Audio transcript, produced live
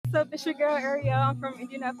what's up? It's your girl Ariel. I'm from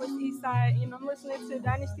Indianapolis East Side, and I'm listening to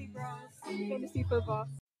Dynasty Bros Fantasy Football.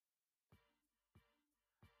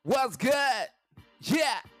 What's good?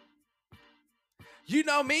 Yeah. You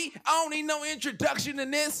know me. I don't need no introduction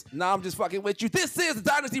in this. Nah, I'm just fucking with you. This is the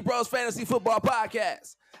Dynasty Bros Fantasy Football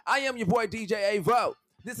Podcast. I am your boy DJ Avo.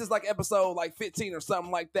 This is like episode 15 or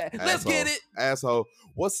something like that. Let's get it. Asshole.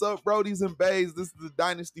 What's up, Brodies and Bays? This is the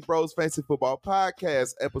Dynasty Bros Fantasy Football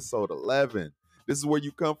Podcast, episode 11. This is where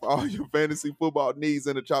you come for all your fantasy football needs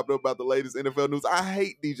and to chop up about the latest NFL news. I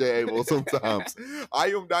hate DJ Avo sometimes. I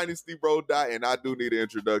am Dynasty Bro Dot, and I do need an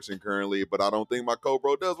introduction currently, but I don't think my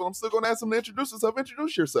co-bro does, but I'm still going to ask him to introduce himself.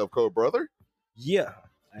 Introduce yourself, co-brother. Yeah.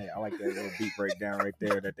 Hey, I like that little beat breakdown right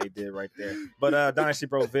there that they did right there. But Dynasty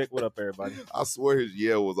Bro Vic, what up, everybody? I swear his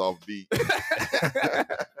yell was off beat.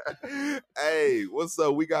 Hey, what's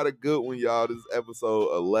up? We got a good one, y'all. This is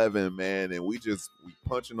episode 11, man, and we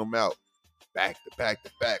punching them out. Back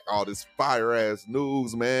to back, all this fire ass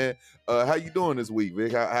news, man. How you doing this week,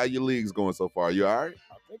 Vic? How your leagues going so far? You all right?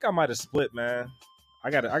 I think I might have split, man.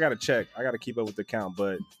 I gotta check. I gotta keep up with the count,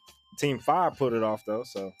 but Team 5 put it off though.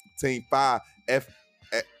 So Team 5, F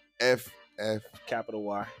capital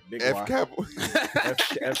Y, big F Y, capital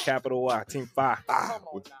F capital Y, Team 5.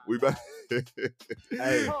 We back.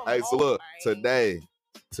 Hey, so look, today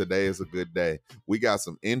is a good day. We got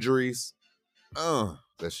some injuries.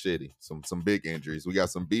 That's shitty. Some big injuries. We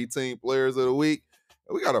got some B team players of the week.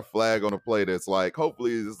 And we got a flag on the play that's like,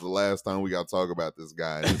 hopefully this is the last time we got to talk about this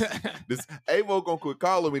guy. This Avo gonna quit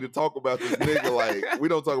calling me to talk about this nigga. Like, we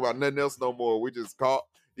don't talk about nothing else no more. We just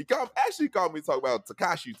actually called me to talk about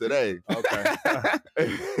Tekashi today.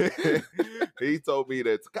 Okay. He told me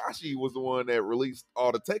that Tekashi was the one that released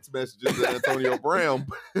all the text messages to Antonio Brown.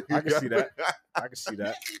 I can see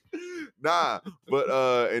that. Nah, but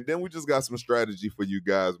and then we just got some strategy for you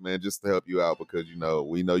guys, man, just to help you out because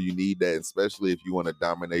we know you need that, especially if you want to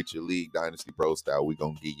dominate your league, Dynasty Pro style. We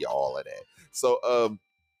gonna give you all of that. So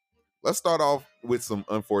let's start off with some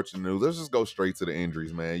unfortunate news. Let's just go straight to the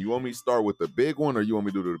injuries, man. You want me to start with the big one, or you want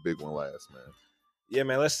me to do the big one last, man? Yeah,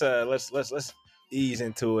 man. Let's ease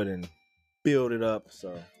into it and build it up. So,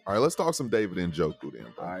 all right, let's talk some David Njoku then,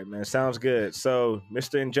 bro. All right, man. Sounds good. So,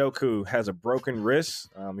 Mr. Njoku has a broken wrist.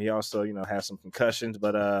 He also, has some concussions,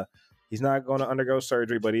 but he's not going to undergo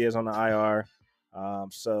surgery, but he is on the IR.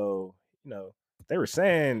 So, they were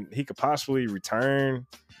saying he could possibly return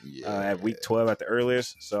at week 12 at the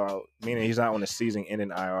earliest. So, meaning he's not on the season-ending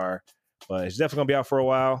IR, but he's definitely going to be out for a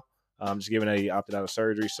while. Just given that he opted out of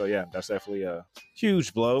surgery. So, yeah, that's definitely a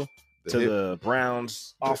huge blow to the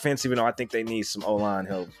Browns offense, even though I think they need some O-line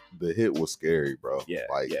help. The hit was scary, bro. Yeah.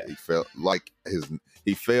 He felt like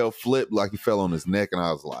he flipped like he fell on his neck, and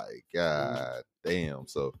I was like, God damn.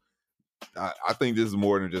 So I think this is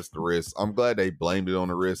more than just the wrist. I'm glad they blamed it on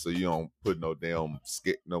the wrist, so you don't put no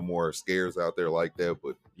more scares out there like that.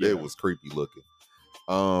 But it was creepy looking.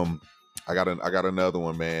 I got another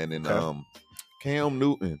one, man, and Cam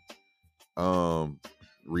Newton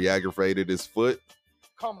re-aggravated his foot.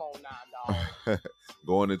 Come on now, dog.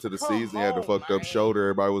 Going into the season, he had the fucked up shoulder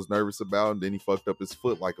everybody was nervous about, and then he fucked up his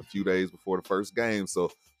foot like a few days before the first game.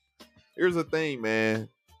 So here's the thing, man.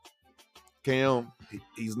 Cam,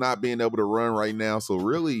 he's not being able to run right now. So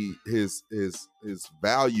really his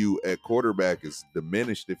value at quarterback is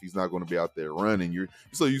diminished if he's not going to be out there running. You're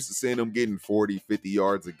so used to seeing him getting 40, 50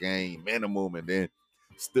 yards a game minimum, and then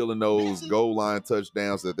stealing those goal line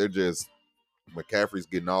touchdowns that they're just McCaffrey's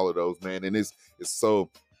getting all of those, man. And it's so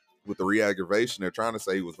with the re-aggravation, they're trying to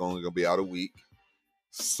say he was only going to be out a week.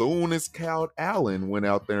 Soon as Kyle Allen went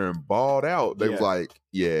out there and balled out, they was like,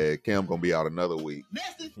 yeah, Cam going to be out another week.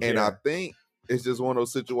 And I think it's just one of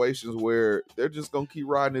those situations where they're just going to keep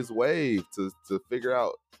riding his wave to figure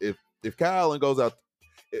out if Kyle Allen goes out,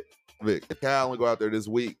 if Kyle Allen go out there this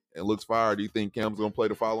week and looks fired, do you think Cam's going to play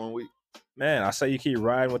the following week? Man, I say you keep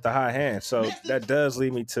riding with the high hand. So that does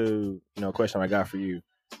lead me to, a question I got for you.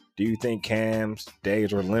 Do you think Cam's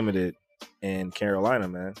days are limited in Carolina,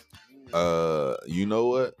 man? You know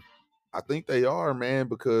what? I think they are, man,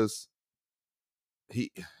 because you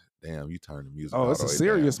turned the music. Oh, it's a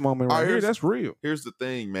serious moment right here. That's real. Here's the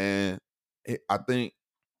thing, man. I think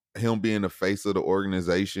him being the face of the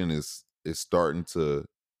organization is starting to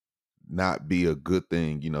not be a good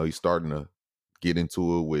thing. He's starting to get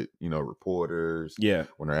into it with, reporters. Yeah.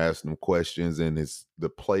 When they're asking them questions and the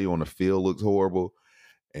play on the field looks horrible.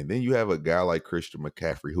 And then you have a guy like Christian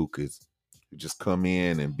McCaffrey who could just come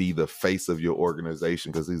in and be the face of your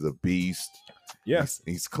organization because he's a beast. Yeah.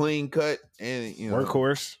 He's clean cut and,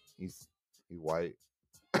 workhorse. He's white.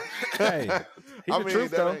 Hey, he's the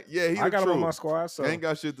truth though. He's I got him truth. on my squad, so Ain't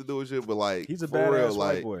got shit to do with shit, but like he's a for badass real,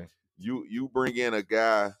 white like boy. you bring in a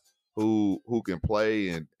guy who can play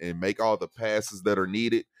and make all the passes that are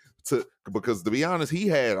needed because to be honest, he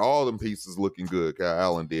had all them pieces looking good. Kyle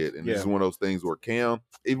Allen did, and it's one of those things where Cam,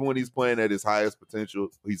 even when he's playing at his highest potential,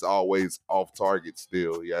 he's always off target.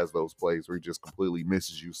 Still, he has those plays where he just completely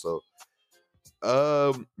misses you. So,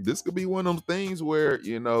 this could be one of those things where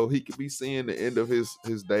he could be seeing the end of his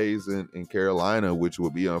days in Carolina, which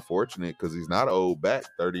would be unfortunate because he's not an old back,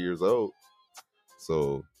 30 years old.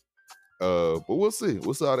 So, but we'll see.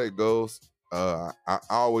 We'll see how that goes. I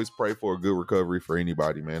always pray for a good recovery for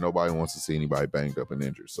anybody, man. Nobody wants to see anybody banged up and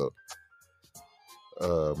injured. So,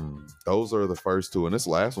 those are the first two, and this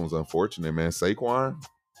last one's unfortunate, man. Saquon,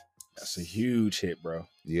 that's a huge hit, bro.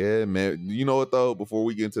 Yeah, man. You know what though? Before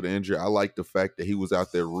we get into the injury, I like the fact that he was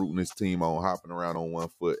out there rooting his team on, hopping around on one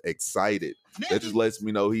foot, excited. That just lets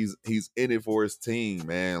me know he's in it for his team,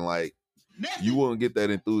 man. Like you wouldn't get that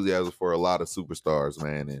enthusiasm for a lot of superstars,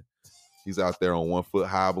 man. And he's out there on one foot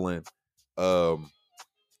hobbling.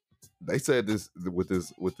 They said this with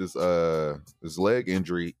this leg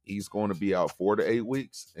injury, he's going to be out 4 to 8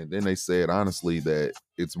 weeks, and then they said honestly that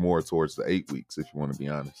it's more towards the 8 weeks, if you want to be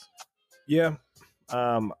honest. Yeah,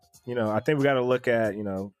 I think we got to look at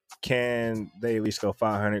can they at least go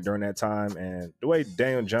 500 during that time? And the way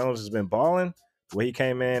Daniel Jones has been balling, the way he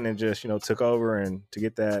came in and just took over and to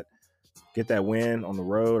get that win on the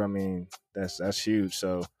road, I mean that's huge.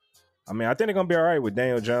 So I think they're gonna be all right with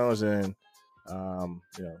Daniel Jones and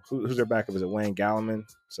who's their backup? Is it Wayne Gallman?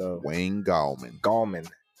 So Wayne Gallman.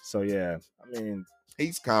 So yeah, I mean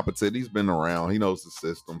he's competent. He's been around. He knows the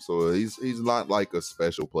system. So he's not like a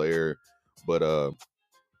special player. But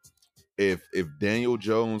if Daniel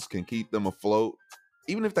Jones can keep them afloat,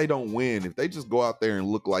 even if they don't win, if they just go out there and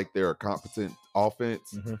look like they're a competent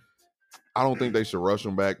offense, I don't think they should rush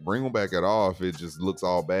them back, bring them back at all if it just looks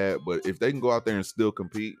all bad. But if they can go out there and still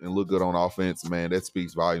compete and look good on offense, man, that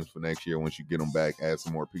speaks volumes for next year once you get them back, add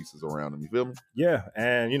some more pieces around them. You feel me? Yeah,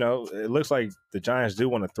 and, it looks like the Giants do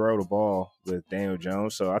want to throw the ball with Daniel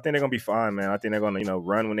Jones. So I think they're going to be fine, man. I think they're going to,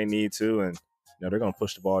 run when they need to, and, they're going to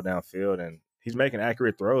push the ball downfield. And he's making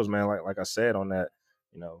accurate throws, man, like I said on that,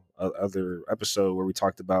 other episode where we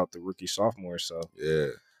talked about the rookie sophomore. So, yeah.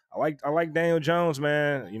 I like Daniel Jones,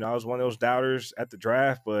 man. I was one of those doubters at the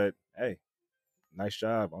draft, but hey, nice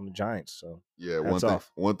job on the Giants. So yeah,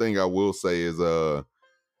 one thing I will say is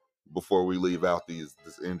before we leave out this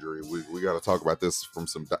injury, we got to talk about this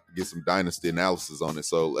get some dynasty analysis on it.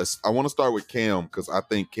 So I want to start with Cam because I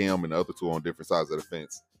think Cam and the other two are on different sides of the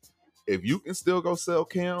fence. If you can still go sell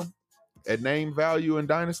Cam at name value in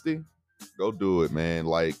dynasty, go do it, man.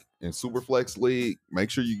 Like in Superflex League, make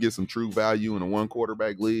sure you get some true value in a one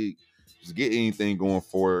quarterback league. Just get anything going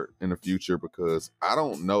for it in the future because I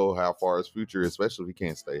don't know how far his future is, especially if he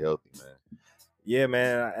can't stay healthy, man. Yeah,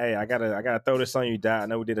 man. Hey, I gotta throw this on you, Dot. I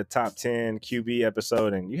know we did a top 10 QB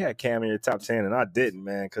episode, and you had Cam in your top 10, and I didn't,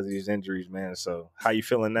 man, because of these injuries, man. So how you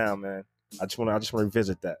feeling now, man? I just want to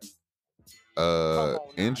revisit that.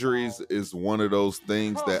 Injuries is one of those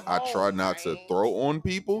things that I try not to throw on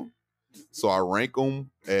people. So I rank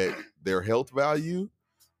them at their health value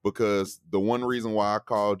because the one reason why I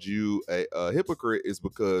called you a hypocrite is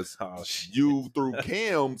because you threw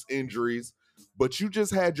Cam's injuries, but you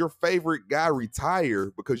just had your favorite guy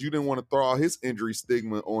retire because you didn't want to throw all his injury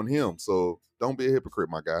stigma on him. So don't be a hypocrite,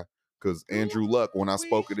 my guy. Because Andrew Luck, when I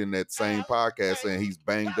spoke it in that same podcast saying he's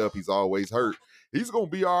banged up, he's always hurt, he's going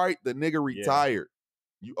to be all right. The nigga retired.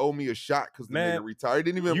 Yeah. You owe me a shot because the nigga retired.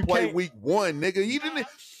 He didn't even play week 1, nigga. He didn't.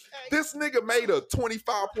 This nigga made a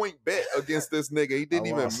 25-point bet against this nigga. He didn't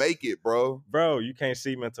even make it, bro. Bro, you can't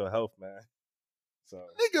see mental health, man. So,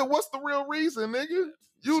 nigga, what's the real reason, nigga?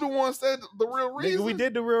 You the one said the real reason. Nigga, we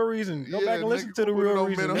did the real reason. Go back and listen to the real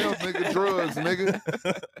reason. Mental health, nigga. Drugs,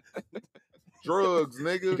 nigga. Drugs,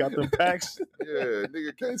 nigga. You got them packs. Yeah,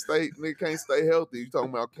 nigga can't stay healthy. You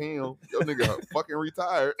talking about Cam? Yo, nigga fucking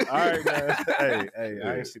retired. All right, man. Hey,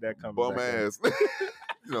 I didn't see that coming. Bum ass.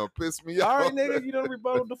 Piss me off. All right, nigga, you done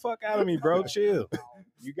rebutted the fuck out of me, bro. Chill.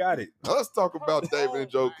 You got it. Let's talk about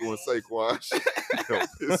David Njoku and Saquon.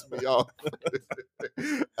 Piss me off.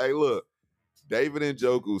 Hey, look. David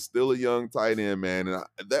Njoku, still a young tight end, man. And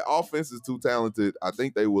that offense is too talented. I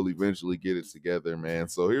think they will eventually get it together, man.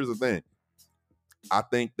 So here's the thing. I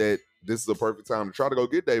think that this is a perfect time to try to go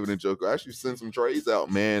get David Njoku. Actually send some trades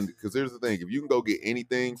out, man. Because here's the thing. If you can go get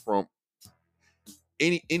anything from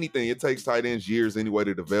anything, it takes tight ends years anyway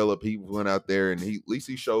to develop. He went out there and at least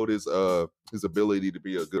he showed his ability to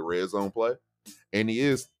be a good red zone play. And he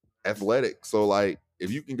is athletic. So like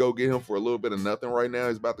if you can go get him for a little bit of nothing right now,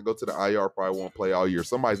 he's about to go to the IR, probably won't play all year.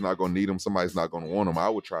 Somebody's not going to need him. Somebody's not going to want him. I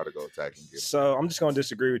would try to go attack and get him. So I'm just going to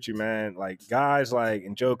disagree with you, man. Like guys like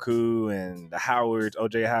Njoku and the Howards,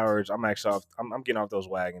 OJ Howards, I'm getting off those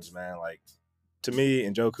wagons, man. Like to me,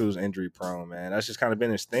 Njoku's injury prone, man. That's just kind of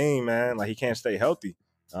been his thing, man. Like he can't stay healthy.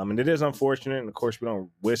 And it is unfortunate. And of course, we don't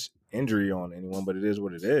wish injury on anyone, but it is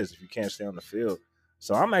what it is if you can't stay on the field.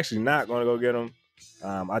 So I'm actually not going to go get him.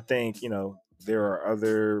 I think, there are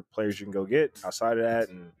other players you can go get outside of that.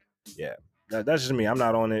 And yeah, that's just me. I'm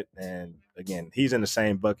not on it. And again, he's in the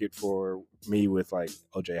same bucket for me with like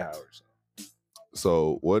OJ Howard.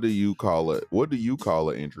 So what do you call it? What do you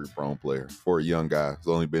call an injury prone player for a young guy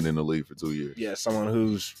who's only been in the league for 2 years? Yeah, someone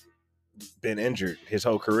who's been injured his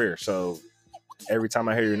whole career. So every time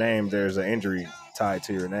I hear your name, there's an injury tied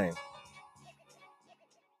to your name.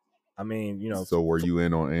 I mean, So were you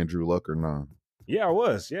in on Andrew Luck or not? Yeah, I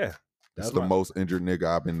was. Yeah. That's the most injured nigga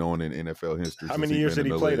I've been knowing in NFL history. How many years did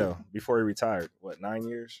he play, though, before he retired? What, 9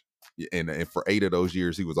 years? Yeah, and for 8 of those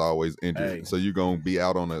years, he was always injured. Hey. So you're going to be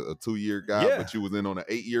out on a 2-year guy, Yeah. but you was in on an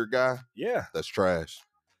 8-year guy? Yeah. That's trash.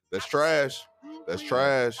 That's trash. That's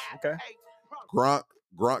trash. Okay. Gronk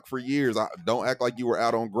for years. Don't act like you were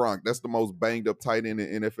out on Gronk. That's the most banged up tight end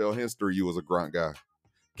in NFL history. You was a Gronk guy.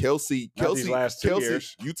 Kelsey, these last 2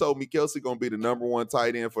 years. You told me Kelsey gonna be the number 1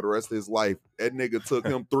 tight end for the rest of his life. That nigga took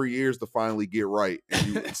him 3 years to finally get right.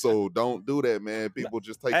 So don't do that, man. People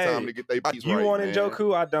just take time to get their piece right. You want man.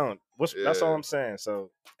 Njoku? I don't. That's all I'm saying. So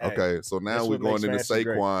okay, so now we're going into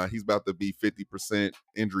Saquon. He's about to be 50%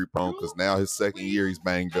 injury prone because now his second year he's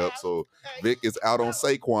banged up. So Vic is out on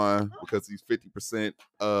Saquon because he's 50%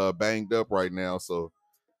 banged up right now. So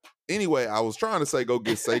anyway, I was trying to say go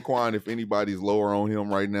get Saquon if anybody's lower on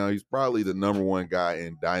him right now. He's probably the number 1 guy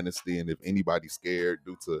in Dynasty, and if anybody's scared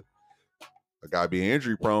due to a guy being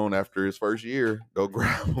injury prone after his first year, go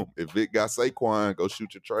grab him. If Vic got Saquon, go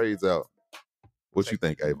shoot your trades out. What you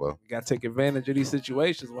think, Ava? You got to take advantage of these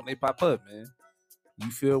situations when they pop up, man. You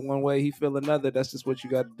feel one way, he feel another. That's just what you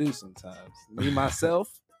got to do sometimes. Me, myself,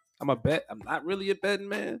 I'm a bet. I'm not really a betting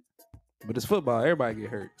man, but it's football. Everybody get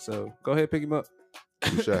hurt. So go ahead, pick him up.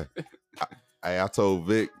 I told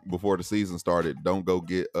Vic before the season started, don't go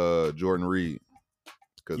get Jordan Reed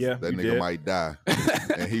because that nigga might die.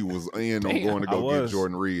 And he was in on going to go get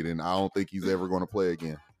Jordan Reed, and I don't think he's ever going to play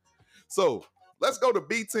again. So let's go to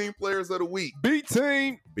B Team Players of the Week. B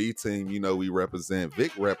Team, we represent.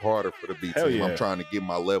 Vic rep harder for the B Team. Yeah. I'm trying to get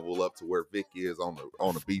my level up to where Vic is on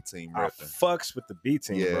the B Team repping. Fucks with the B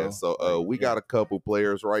Team, bro. So we got a couple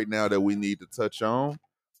players right now that we need to touch on.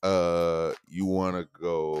 You want to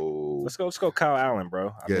go? Let's go Kyle Allen,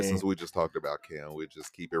 bro. Since we just talked about Cam, we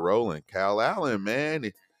just keep it rolling. Kyle Allen,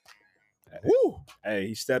 man. Hey,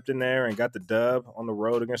 he stepped in there and got the dub on the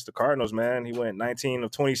road against the Cardinals, man. He went 19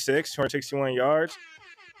 of 26, 261 yards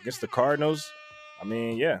against the Cardinals. I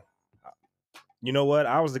mean, yeah. You know what?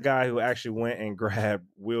 I was the guy who actually went and grabbed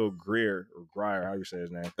Will Grier, or Grier, how you say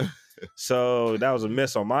his name. So that was a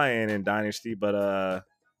miss on my end in Dynasty, but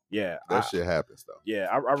yeah. That shit happens, though. Yeah,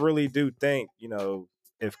 I really do think,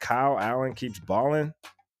 if Kyle Allen keeps balling,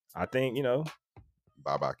 I think,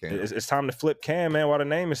 bye-bye Cam. It's time to flip Cam, man, while the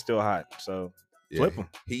name is still hot. So flip him.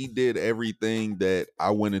 He did everything that I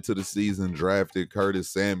went into the season, drafted Curtis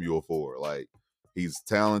Samuel for. Like, he's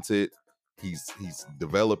talented. He's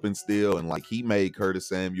developing still. And, like, he made Curtis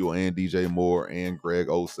Samuel and DJ Moore and Greg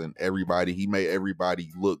Olsen, he made everybody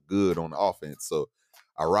look good on the offense. So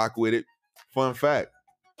I rock with it. Fun fact.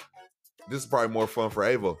 This is probably more fun for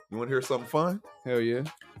Ava. You want to hear something fun? Hell yeah.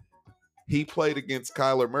 He played against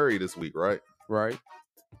Kyler Murray this week, right? Right.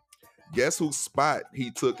 Guess whose spot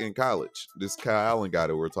he took in college? This Kyle Allen guy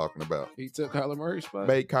that we're talking about. He took Kyler Murray's spot.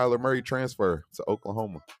 Made Kyler Murray transfer to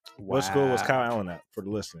Oklahoma. What school was Kyle Allen at for the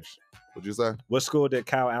listeners? What'd you say? What school did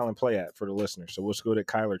Kyle Allen play at for the listeners? So what school did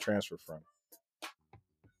Kyler transfer from?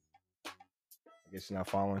 I guess you're not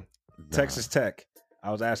following. Nah. Texas Tech.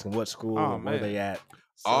 I was asking what school were they at.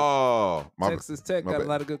 So, Texas Tech got a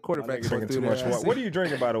lot of good quarterbacks. Drinking too much water. What are you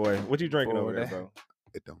drinking, by the way? What are you drinking over there, bro?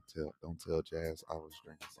 Don't tell Jazz I was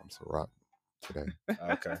drinking some Ciroc today.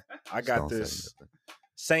 Okay, I got this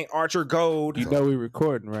St. Archer Gold. You know we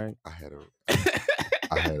recording, right? I had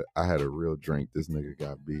a real drink. This nigga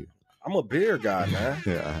got beer. I'm a beer guy, man.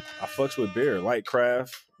 Yeah, I fucks with beer. Light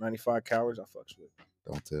craft, 95 calories. I fucks with.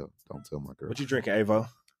 Don't tell my girl. What you drinking, Avo?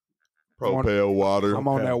 Propel water. I'm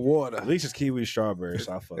on that water. At least it's kiwi strawberry,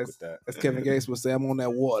 so I fuck with that. As Kevin Gates would say, I'm on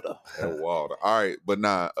that water. That water. All right, but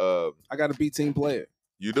I got a B Team player.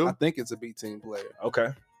 You do? I think it's a B Team player. Okay.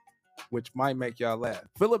 Which might make y'all laugh.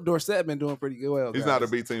 Philip Dorsett been doing pretty good. Well, he's not a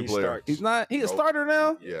B Team player. He's not. He a starter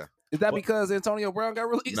now? Yeah. Is that because Antonio Brown got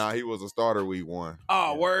released? Nah, he was a starter week 1.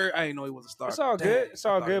 Oh, word. I didn't know he was a starter. It's all Dang, good. It's I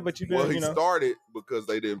all thought good, he but was- you Well, been, he you know. started because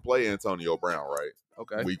they didn't play Antonio Brown, right?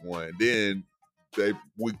 Okay. Week 1. Then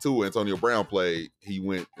week 2, Antonio Brown played. He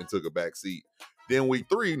went and took a back seat. Then week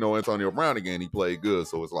 3, no Antonio Brown again. He played good.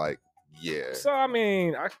 So it's like, yeah. So I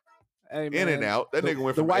mean, Hey, In and out. That nigga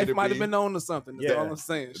went The from A wife to might have B. been on to something. That's Yeah. all I'm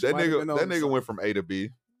saying. She That might have been on to nigga went from A to B.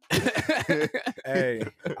 something. hey,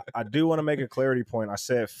 I do want to make a clarity point. I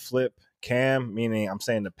said flip Cam, meaning I'm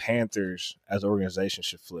saying the Panthers as an organization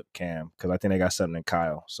should flip Cam because I think they got something in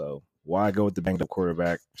Kyle. So why go with the banged up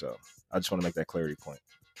quarterback? So I just want to make that clarity point.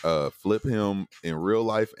 Flip him in real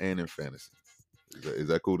life and in fantasy. Is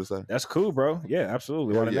that cool to say? That's cool, bro. Yeah,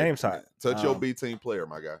 absolutely. While the Yeah. name's hot. Touch your Um, B team player,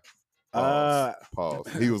 my guy. Uh, Pause.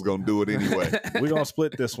 He was gonna do it anyway. We're going to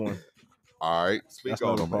split this one. All right, speak That's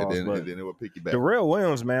on not a him, and pause, then, but and then it will pick you back. Darrell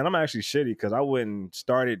Williams, man, I'm actually shitty because I wouldn't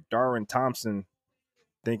started Darwin Thompson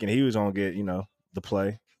thinking he was going to get, the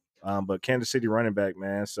play. But Kansas City running back,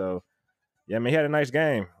 man. So, yeah, I mean, he had a nice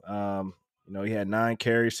game. He had 9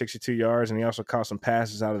 carries, 62 yards, and he also caught some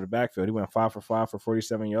passes out of the backfield. He went 5 for 5 for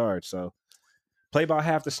 47 yards. So, play about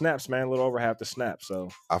half the snaps, man, a little over half the snaps. So,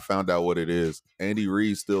 I found out what it is. Andy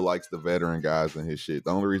Reid still likes the veteran guys in his shit. The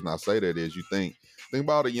only reason I say that is think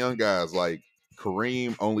about the young guys. Like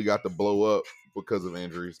Kareem only got to blow up because of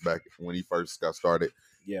injuries back when he first got started.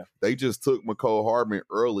 Yeah. They just took McCole Hardman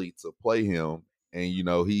early to play him. And,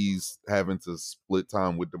 he's having to split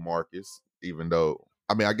time with DeMarcus, even though,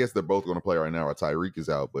 I guess they're both going to play right now while Tyreek is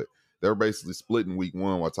out. But they're basically splitting week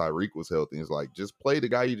 1 while Tyreek was healthy. It's like, just play the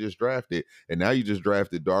guy you just drafted. And now you just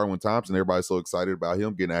drafted Darwin Thompson. Everybody's so excited about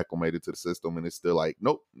him getting acclimated to the system. And it's still like,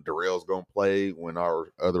 nope, Darrell's going to play when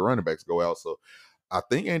our other running backs go out. So I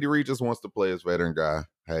think Andy Reid just wants to play his veteran guy.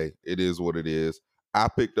 Hey, it is what it is. I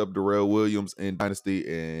picked up Darrell Williams in Dynasty.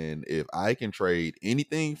 And if I can trade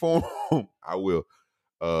anything for him, I will.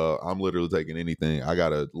 I'm literally taking anything. I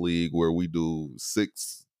got a league where we do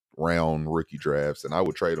 6-round rookie drafts, and I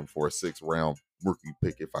would trade him for a 6-round rookie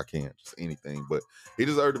pick if I can, just anything. But he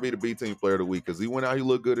deserved to be the B team player of the week because he went out, he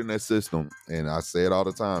looked good in that system. And I say it all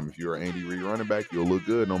the time: if you're an Andy Reid running back, you'll look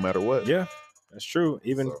good no matter what. yeah, that's true.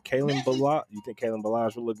 Even So- Kalen Balaj, you think Kalen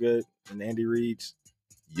Balaj will look good in Andy Reid's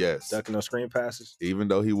Yes, ducking those screen passes? even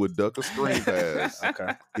though he would duck a screen pass,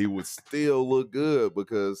 Okay. he would still look good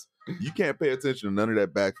because you can't pay attention to none of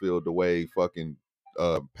that backfield the way fucking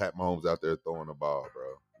Pat Mahomes out there throwing the ball,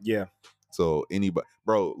 bro. Yeah. So anybody,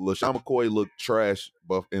 bro, LaShawn McCoy looked trash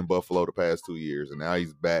in Buffalo the past 2 years, and now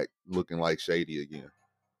he's back looking like shady again.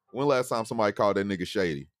 When last time somebody called that nigga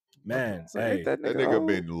shady? Man, So hey, ain't that That nigga nigga old?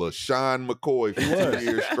 been LaShawn McCoy for He 2 was.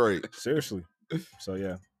 years straight. seriously. So,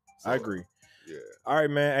 yeah, I So, agree. Yeah, All right,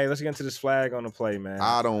 man. Hey, let's get into this flag on the play, man.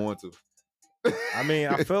 I don't want to. I mean,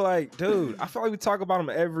 I feel like, dude, we talk about him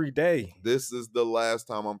every day. This is the last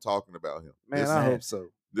time I'm talking about him. Man, this, I man. hope so.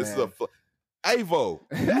 this is man. Avo.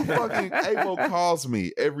 You fucking Avo calls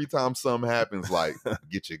me every time something happens. Like,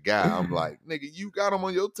 get your guy. I'm like, nigga, you got him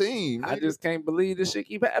on your team. I nigga. just can't believe this shit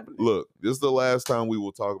keep happening. Look, this is the last time we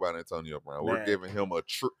will talk about Antonio Brown. We're Man. giving him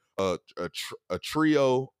a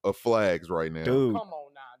trio of flags right now. Dude, Come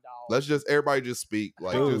on now, dog. Let's just everybody just speak.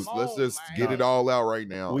 Like, Dude. let's just Come on, get man. it all out right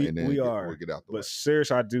now. We- and then we are. we'll get out the way. but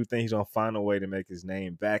seriously, I do think he's going to find a way to make his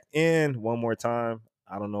name back in one more time.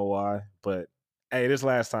 I don't know why, but hey, this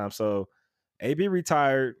last time. So, AB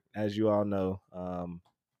retired, as you all know.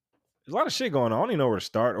 There's a lot of shit going on. I don't even know where to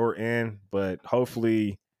start or end, but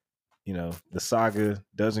hopefully, the saga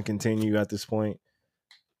doesn't continue at this point.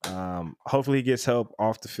 Hopefully he gets help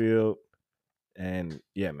off the field. And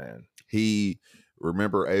yeah, man.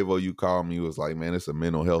 Remember, Avo, you called me, was like, man, it's a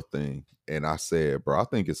mental health thing. And I said, bro, I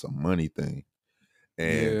think it's a money thing.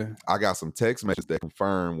 And Yeah. I got some text messages that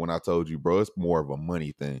confirmed when I told you, bro, it's more of a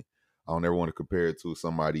money thing. I don't ever want to compare it to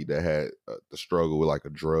somebody that had the struggle with like a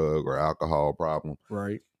drug or alcohol problem.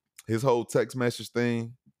 Right. His whole text message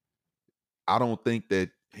thing, I don't think that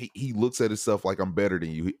he looks at himself like I'm better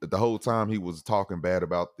than you. The whole time he was talking bad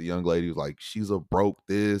about the young lady. He was like, she's a broke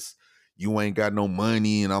this, you ain't got no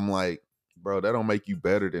money. And I'm like, bro, that don't make you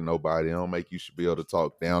better than nobody. It don't make you should be able to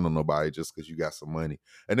talk down on nobody just because you got some money.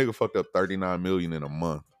 That nigga fucked up $39 million in a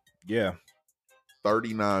month. Yeah,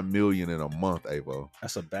 $39 million in a month, Avo.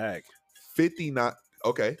 that's a bag. 59.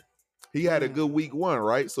 Okay. He had a good week 1,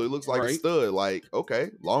 right? So he looks like a Right. stud. Like, okay,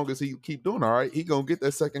 long as he keep doing all right, he gonna get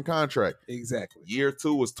that second contract. Exactly. Year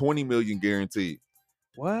 2 was $20 million guaranteed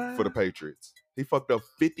What? for the Patriots. He fucked up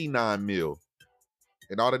 $59 million.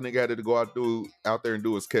 And all that nigga had to go out there and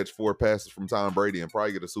do is catch 4 passes from Tom Brady and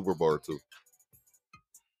probably get a Super Bowl or 2.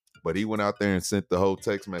 But he went out there and sent the whole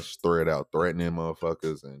text message thread out, threatening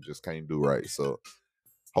motherfuckers and just can't do right. So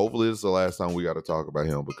Hopefully, this is the last time we got to talk about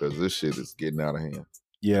him because this shit is getting out of hand.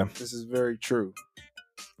 Yeah. This is very true.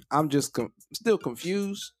 I'm just still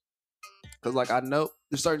confused because, like, I know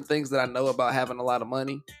there's certain things that I know about having a lot of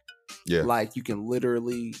money. Yeah. Like, you can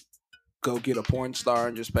literally go get a porn star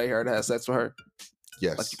and just pay her to have sex with her.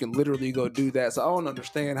 Yes. Like, you can literally go do that. So I don't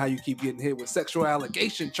understand how you keep getting hit with sexual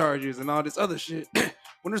allegation charges and all this other shit.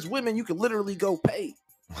 When there's women, you can literally go pay.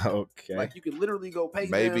 Okay. Like, you can literally go pay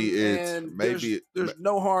Maybe them, it's- and maybe- there's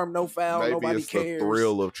no harm, no foul, Maybe nobody it's cares. the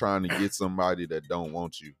thrill of trying to get somebody that don't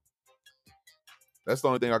want you. That's the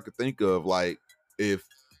only thing I could think of. Like, if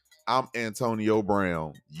I'm Antonio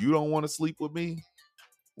Brown, you don't want to sleep with me?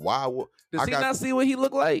 Why would Does I he got- not see what he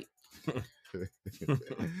look like?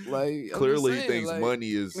 Like, I'm clearly just he saying, thinks like- money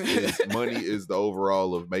is money is the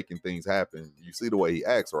overall of making things happen. You see the way he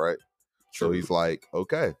acts, right? So he's like,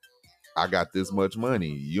 okay, I got this much money.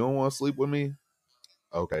 You don't want to sleep with me?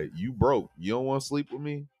 Okay, you broke. You don't want to sleep with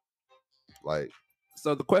me? Like,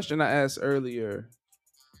 So the question I asked earlier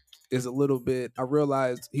is a little bit. I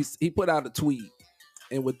realized he put out a tweet,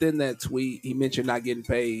 and within that tweet, he mentioned not getting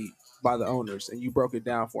paid by the owners, and you broke it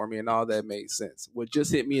down for me, and all that made sense. What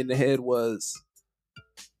just hit me in the head was,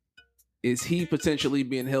 is he potentially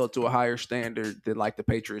being held to a higher standard than like the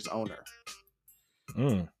Patriots owner?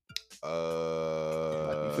 Mm.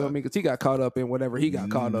 Like, you feel me? Because he got caught up in whatever he got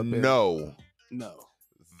caught up in. No. The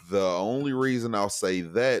The only reason I'll say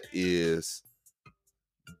that is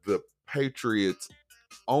the Patriots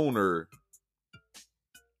owner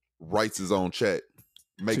writes his own check,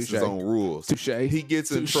 makes his Touche. own rules. touche. He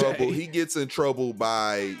gets in Touche. trouble. He gets in trouble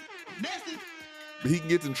by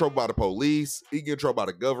the police. He gets in trouble by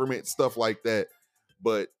the government, stuff like that.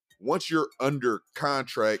 But once you're under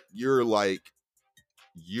contract, you're like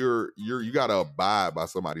you gotta abide by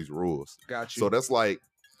somebody's rules. Got you. So that's like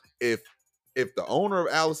if the owner of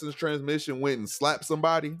Allison's Transmission went and slapped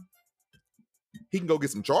somebody, he can go get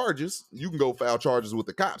some charges. You can go file charges with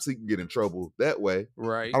the cops. He can get in trouble that way.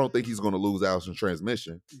 right. I don't think he's going to lose Allison's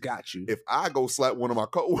Transmission. Got you. If I go slap one of my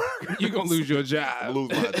coworkers, You're gonna lose your job. I'm gonna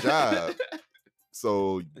lose my job.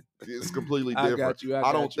 So it's completely I different. got you.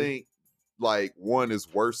 I don't think like one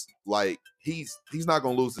is worse. Like he's not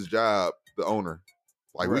gonna lose his job. The owner,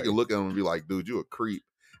 like we Right. can look at him and be like, dude, you a creep.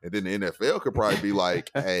 And then the NFL could probably be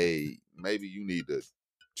like, hey, maybe you need to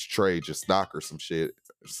trade your stock or some shit,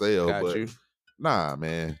 sell. Got but you. nah,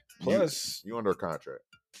 man. Plus, you under a contract.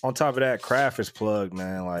 on top of that, Kraft is plugged,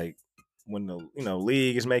 man. Like when the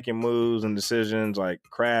league is making moves and decisions, like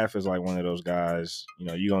Kraft is like one of those guys.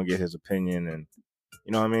 You gonna get his opinion, and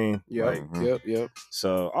you know what I mean. Yep. Like, Yep.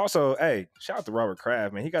 so also, hey, shout out to Robert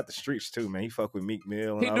Kraft, man. He got the streets too, man. He fuck with Meek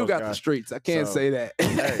Mill. And He all do those got the guys. streets. I can't So, say that.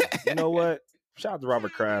 Hey, you know what? Shout out to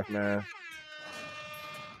Robert Kraft, man.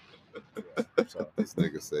 So, This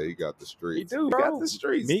nigga say he got the he streets. do, He bro. got the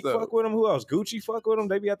streets. Meek though. fuck with him. Who else? Gucci fuck with him.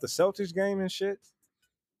 They be at the Celtics game and shit.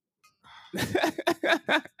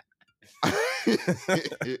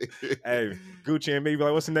 Hey, Gucci and me be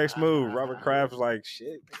like, what's the next move? Robert Kraft was like,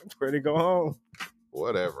 shit, I'm ready to go home.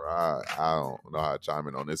 Whatever. I don't know how to chime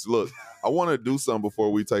in on this. Look, I want to do something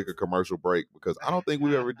before we take a commercial break because I don't think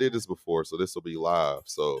we ever did this before. So this will be live.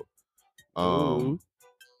 So, Ooh.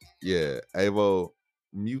 yeah, Avo,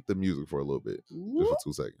 mute the music for a little bit, just for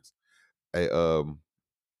 2 seconds. Hey,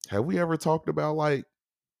 have we ever talked about like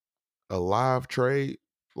a live trade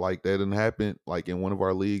like that didn't happen like in one of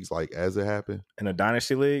our leagues, like as it happened? In a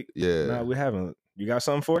dynasty league? Yeah. No, we haven't. You got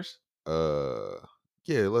something for us?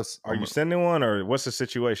 Yeah. Let's. Are you sending one or what's the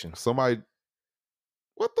situation? Somebody?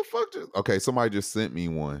 What the fuck? Okay, somebody just sent me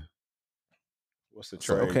one. What's the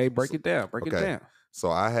So, trade? Okay, break it down. Break it Okay. down. So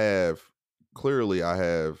I have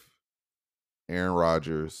Aaron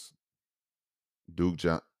Rodgers, Duke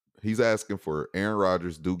John. He's asking for Aaron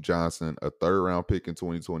Rodgers, Duke Johnson, a 3rd round pick in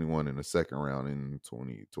 2021 and a 2nd round in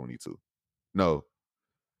 2022. No.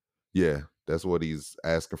 Yeah, that's what he's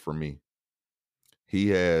asking for me. He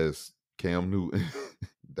has Cam Newton,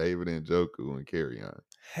 David Njoku, and Kerryon.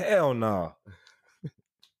 Hell no.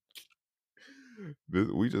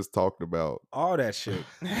 We just talked about. All that shit.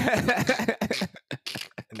 In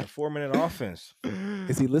the 4-minute offense.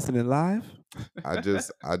 Is he listening live? I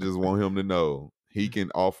just want him to know he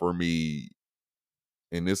can offer me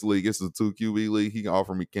in this league. It's a 2 QB league. He can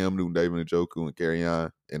offer me Cam Newton, David Njoku, and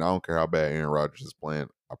Kerryon. And I don't care how bad Aaron Rodgers is playing.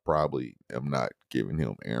 I probably am not giving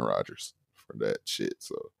him Aaron Rodgers for that shit.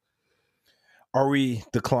 So Are we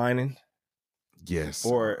declining yes,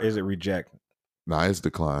 or is it reject? nah, it's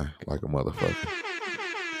decline like a motherfucker.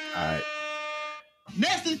 All right.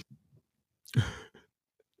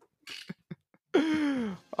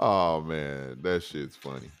 Oh man, that shit's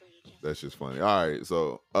funny. That's just funny. All right,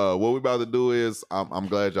 so what we about to do is I'm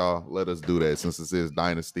glad y'all let us do that since this is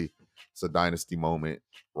Dynasty. It's a Dynasty moment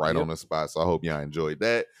right on the spot. So I hope y'all enjoyed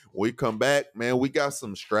that. When we come back, man, we got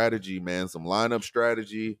some strategy, man, some lineup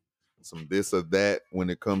strategy, some this or that when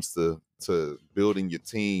it comes to building your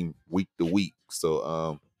team week to week.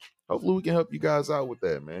 So hopefully we can help you guys out with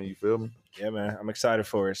that, man. You feel me? Yeah, man. I'm excited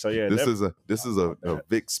for it. So yeah, This is a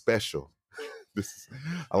Vic special.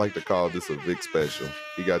 I like to call this a Vic special.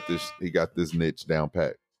 He got this niche down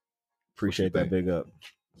pat. Appreciate that big up.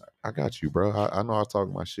 I got you, bro. I know I talk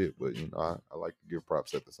my shit, but you know I like to give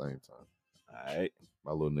props at the same time. All right,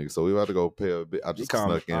 my little nigga. So we about to go pay a bit. I just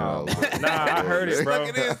snuck in. Nah, I heard it, bro.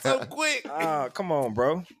 Snuck it in so quick. Come on,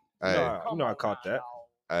 bro. Hey, you know I caught that.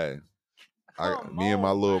 Hey, me and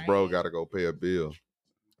my little bro got to go pay a bill.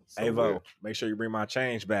 So Avo, make sure you bring my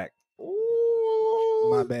change back.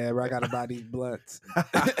 My bad, bro. I gotta buy these blunts.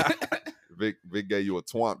 Vic gave you a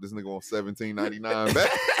twomp. This nigga on $17.99 back.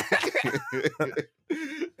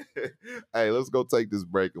 Hey, let's go take this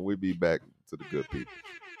break and we'll be back to the good people.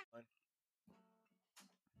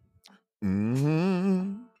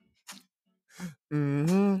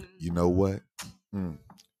 You know what?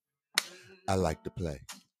 I like to play.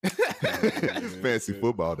 Fancy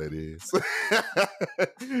football, that is.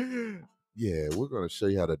 Yeah, we're going to show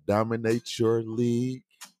you how to dominate your league.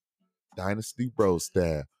 Dynasty Bro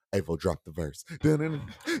style. Avo, drop the verse.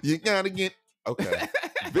 You gotta get... Okay.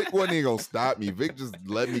 Vic wasn't even going to stop me. Vic just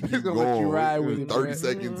let me keep going. Let you ride with it, 30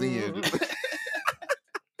 seconds in.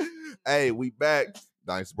 Hey, we back.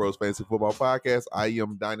 Dynasty Bros Fantasy Football Podcast. I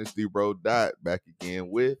am Dynasty Bro Dot. Back again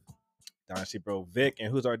with... Dynasty Bro Vic.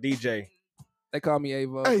 And who's our DJ? They call me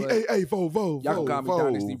Avo. Hey, Vo. Y'all can call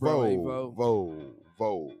me Dynasty Bro, Avo.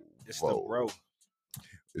 Vo. It's the bro.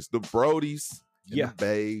 It's the Brodies. Yeah. The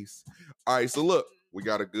Bays. All right, so look, we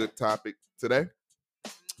got a good topic today.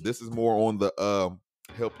 This is more on the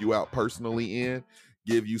help you out personally in,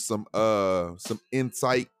 give you some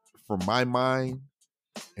insight from my mind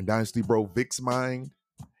and Dynasty Bro Vic's mind.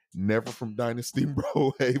 Never from Dynasty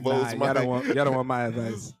Bro Avo's mind. Y'all don't want my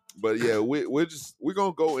advice. But yeah, we're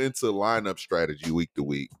gonna go into lineup strategy week to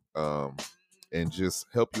week, and just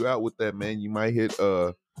help you out with that, man. You might hit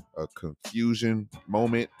a confusion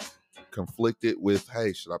moment, conflicted with,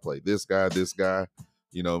 hey, should I play this guy?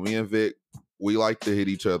 You know, me and Vic, we like to hit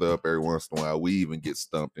each other up every once in a while. We even get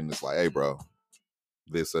stumped, and it's like, hey, bro,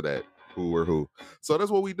 this or that, who or who. So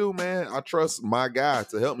that's what we do, man. I trust my guy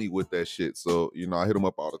to help me with that shit. So, you know, I hit him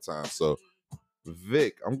up all the time. So,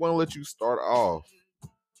 Vic, I'm gonna let you start off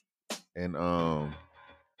and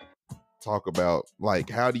talk about, like,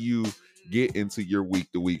 how do you get into your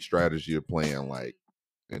week to week strategy of playing, like,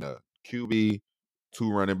 in a QB,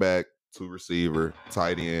 2 running back, 2 receiver,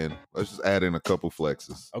 tight end. Let's just add in a couple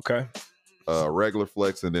flexes. Okay. Regular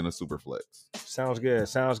flex and then a super flex. Sounds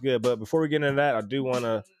good. But before we get into that, I do want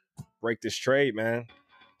to break this trade, man.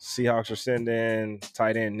 Seahawks are sending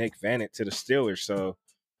tight end Nick Vanett to the Steelers. So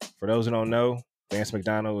for those who don't know, Vance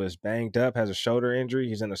McDonald is banged up, has a shoulder injury.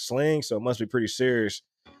 He's in a sling, so it must be pretty serious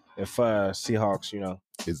if Seahawks, you know.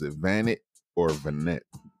 Is it Vanett or Vanette?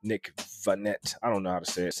 Nick Vanett. I don't know how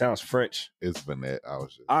to say it. Sounds French. It's Vanette.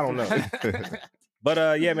 I don't know.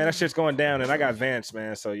 But yeah, man, that shit's going down, and I got Vance,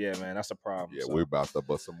 man. So yeah, man, that's a problem. Yeah, so. We're about to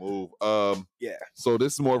bust a move. Yeah. So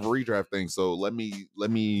this is more of a redraft thing. So let me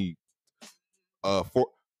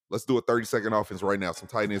let's do a 30-second offense right now. Some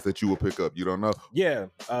tight ends that you will pick up. You don't know? Yeah.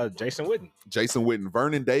 Jason Witten.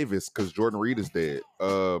 Vernon Davis, because Jordan Reed is dead.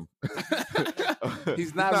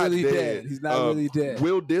 He's not really dead. He's not really dead.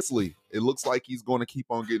 Will Dissly. It looks like he's going to keep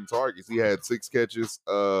on getting targets. He had 6 catches,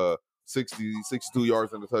 62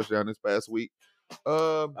 yards and a touchdown this past week.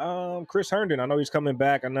 Chris Herndon. I know he's coming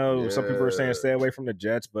back. I know some people are saying stay away from the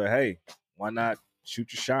Jets, but hey, why not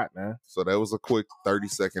shoot your shot, man? So that was a quick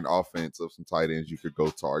 30-second offense of some tight ends you could go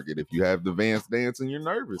target. If you have the Vance dance and you're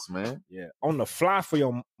nervous, man. Yeah. On the fly for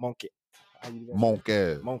your monkey. Monk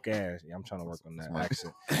ass. Yeah, I'm trying to work on that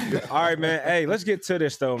accent. All right, man. Hey, let's get to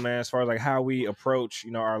this though, man. As far as like how we approach,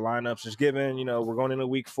 you know, our lineups, just given, you know, we're going into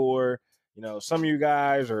week 4. You know, some of you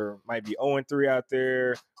guys might be 0-3 out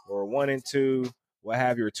there, or 1-2, what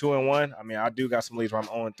have you, or 2-1. I mean, I do got some leagues where I'm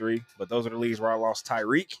 0-3, but those are the leagues where I lost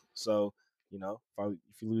Tyreek. So, you know,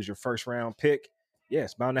 if you lose your first round pick, yeah,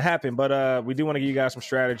 it's bound to happen. But we do want to give you guys some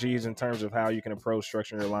strategies in terms of how you can approach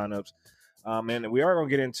structuring your lineups. And we are going to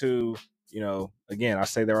get into, you know, again, I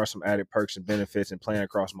say there are some added perks and benefits in playing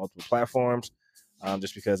across multiple platforms,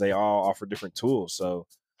 just because they all offer different tools. So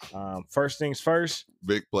first things first.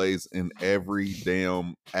 Vic plays in every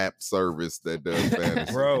damn app service that does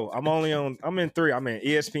fantasy. Bro, I'm in 3. I'm in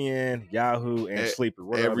ESPN, Yahoo, and Sleeper.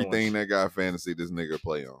 What everything that got fantasy, this nigga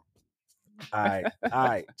play on. All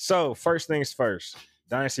right. So first things first,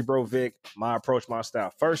 Dynasty Bro Vic, my approach, my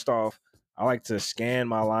style. First off, I like to scan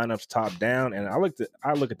my lineups top down, and I look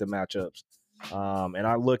at the matchups, and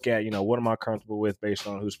I look at what am I comfortable with based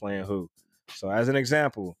on who's playing who. So as an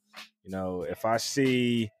example, if I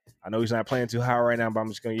see, I know he's not playing too high right now, but I'm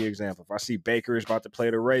just going to give you an example. If I see Baker is about to play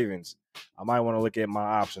the Ravens, I might want to look at my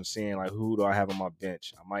options, seeing like who do I have on my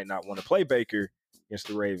bench. I might not want to play Baker against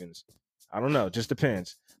the Ravens. I don't know, just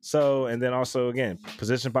depends. So, and then also again,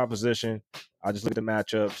 position by position, I just look at the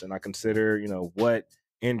matchups and I consider, what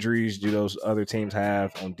injuries do those other teams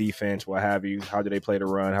have on defense, what have you? How do they play the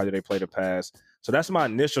run? How do they play the pass? So that's my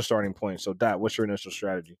initial starting point. So, Dot, what's your initial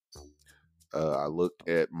strategy? I look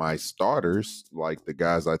at my starters, like the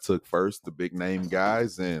guys I took first, the big name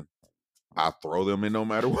guys, and I throw them in no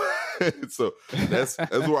matter what. So that's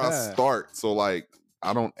where I start. So like,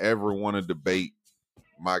 I don't ever want to debate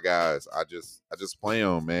my guys. I just play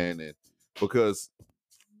them, man, and because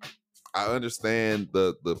I understand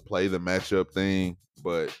the play the matchup thing,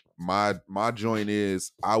 but my joint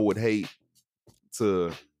is I would hate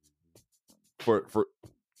to for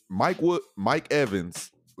Mike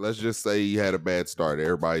Evans. Let's just say he had a bad start.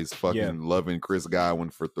 Everybody's fucking loving Chris Godwin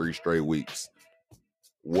for 3 straight weeks.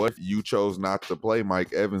 What if you chose not to play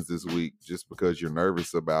Mike Evans this week just because you're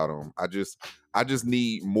nervous about him? I just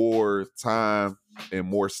need more time and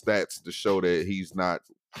more stats to show that he's not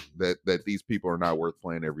that these people are not worth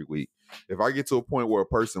playing every week. If I get to a point where a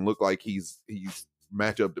person look like he's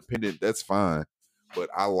matchup dependent, that's fine. But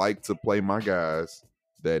I like to play my guys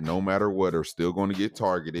that no matter what are still going to get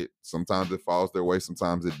targeted. Sometimes it falls their way,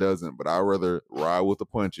 sometimes it doesn't. But I'd rather ride with the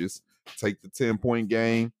punches, take the 10-point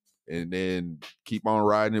game, and then keep on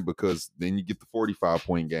riding it, because then you get the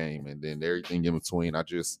 45-point game and then everything in between. I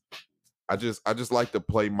just like to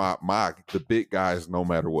play the big guys no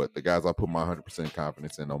matter what. The guys I put my 100%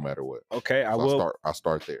 confidence in no matter what. Okay, I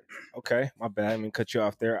start there. Okay, my bad. I didn't cut you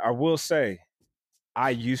off there. I will say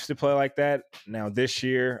I used to play like that. Now this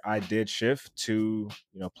year I did shift to,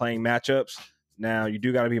 playing matchups. Now you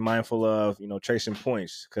do got to be mindful of, chasing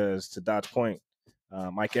points, because to Dot's point,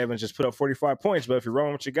 Mike Evans just put up 45 points, but if you're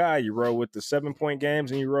rolling with your guy, you roll with the 7-point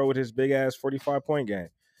games and you roll with his big ass 45-point game.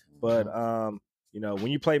 But,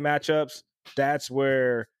 when you play matchups, that's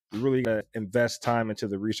where you really got to invest time into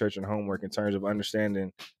the research and homework in terms of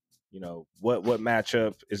understanding, what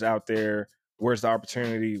matchup is out there. Where's the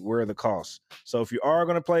opportunity? Where are the costs? So if you are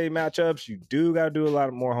going to play matchups, you do got to do a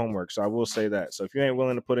lot more homework. So I will say that. So if you ain't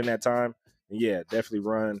willing to put in that time, then yeah, definitely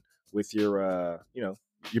run with your,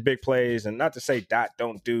 your big plays. And not to say Dot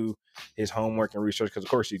don't do his homework and research, because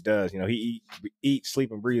of course he does. He eat,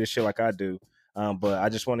 sleep, and breathe this shit like I do. But I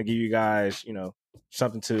just want to give you guys,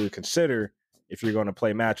 something to consider if you're going to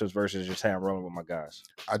play matchups versus just having rolling with my guys.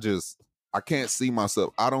 I can't see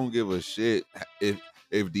myself. I don't give a shit if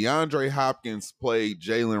DeAndre Hopkins played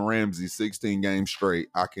Jalen Ramsey 16 games straight.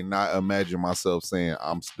 I cannot imagine myself saying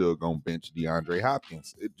I'm still gonna bench DeAndre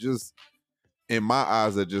Hopkins. It just, in my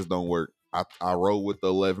eyes, it just don't work. I roll with the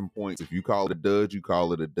 11 points. If you call it a dud, you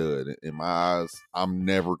call it a dud. In my eyes, I'm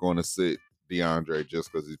never gonna sit DeAndre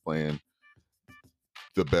just because he's playing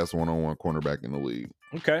the best one-on-one cornerback in the league.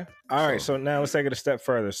 Okay. All right. So now let's take it a step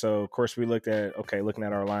further. So of course we looking at our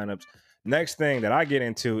lineups. Next thing that I get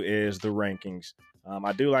into is the rankings.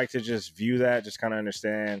 I do like to just view that, just kind of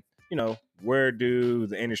understand, where do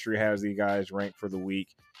the industry has these guys ranked for the week.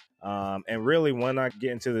 And really when I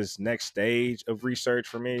get into this next stage of research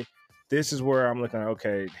for me, this is where I'm looking at,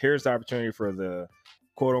 okay, here's the opportunity for the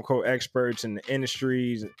quote unquote experts in the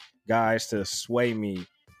industries guys to sway me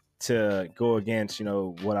to go against,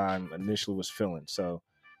 what I initially was feeling. So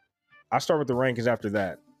I'll start with the rankings after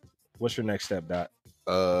that. What's your next step, Dot?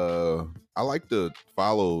 I like to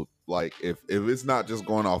follow, like, if it's not just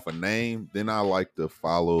going off a name, then I like to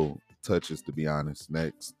follow touches, to be honest.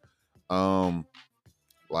 Next.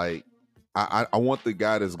 Like I want the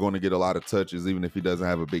guy that's going to get a lot of touches, even if he doesn't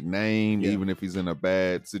have a big name, even if he's in a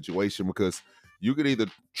bad situation, because you could either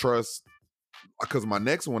trust, because my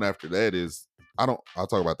next one after that is, I'll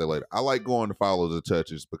talk about that later. I like going to follow the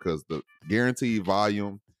touches because the guaranteed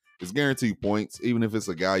volume is guaranteed points, even if it's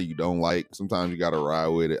a guy you don't like. Sometimes you got to ride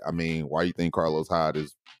with it. I mean, why you think Carlos Hyde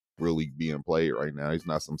is really being played right now? He's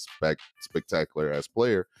not some spectacular ass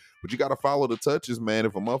player, but you got to follow the touches, man.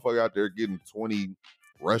 If a motherfucker out there getting 20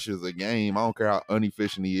 rushes a game, I don't care how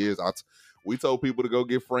inefficient he is. We told people to go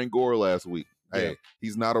get Frank Gore last week. Hey,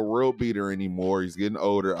 he's not a real beater anymore. He's getting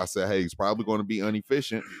older. I said, hey, he's probably going to be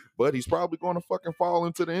inefficient, but he's probably going to fucking fall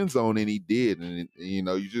into the end zone, and he did. And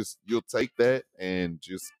you'll take that, and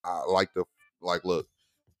I like to look,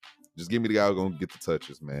 just give me the guy who's going to get the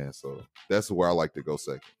touches, man. So that's where I like to go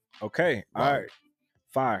second. Okay. All Wow. right.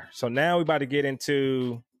 Fire. So now we're about to get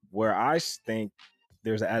into where I think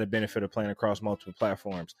there's an added benefit of playing across multiple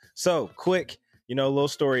platforms. So quick, a little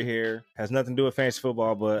story here. Has nothing to do with fantasy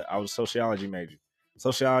football, but I was a sociology major.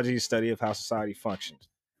 Sociology is study of how society functions.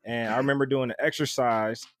 And I remember doing an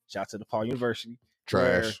exercise, shout out to DePaul University,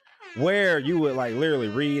 Trash. where you would like literally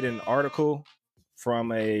read an article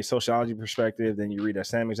from a sociology perspective, then you read that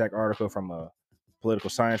same exact article from a political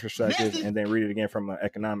science perspective, and then read it again from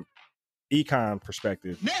an econ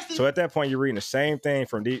perspective. So at that point, you're reading the same thing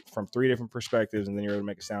from 3 different perspectives, and then you're able to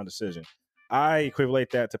make a sound decision. I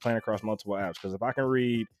equivalent that to playing across multiple apps, because if I can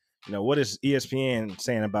read, what is ESPN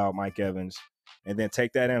saying about Mike Evans, and then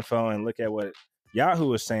take that info and look at what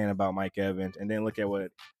Yahoo is saying about Mike Evans, and then look at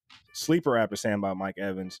what Sleeper app is saying about Mike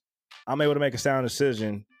Evans, I'm able to make a sound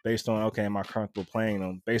decision based on, okay, am I comfortable playing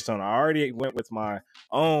them? Based on, I already went with my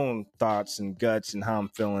own thoughts and guts and how I'm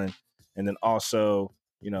feeling, and then also,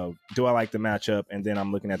 do I like the matchup? And then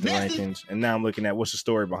I'm looking at the rankings, and now I'm looking at what's the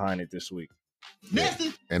story behind it this week. Yeah.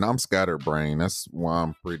 And I'm scatterbrained. That's why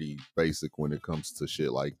I'm pretty basic when it comes to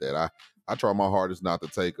shit like that. I try my hardest not to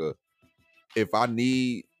take if I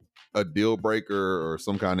need a deal breaker or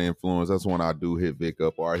some kind of influence, that's when I do hit Vic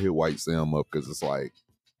up or I hit White Sam up, because it's like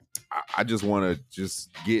I just want to just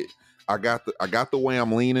get. I got the way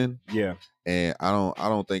I'm leaning. Yeah. And I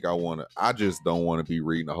don't think I want to. I just don't want to be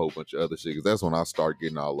reading a whole bunch of other shit, because that's when I start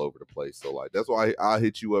getting all over the place. So like that's why I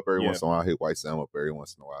hit you up every once in a while. I hit White Sam up every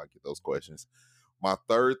once in a while. I get those questions. My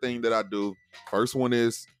third thing that I do, first one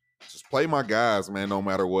is just play my guys, man, no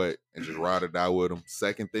matter what, and just ride or die with them.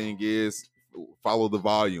 Second thing is follow the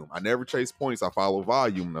volume. I never chase points. I follow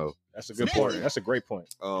volume though. That's a good point. That's a great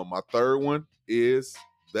point. My third one is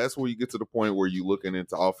that's where you get to the point where you're looking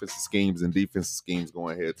into offensive schemes and defensive schemes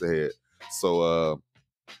going head to head. So,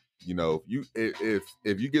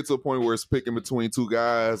 if you get to a point where it's picking between two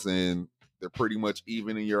guys and they're pretty much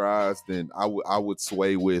even in your eyes, then I would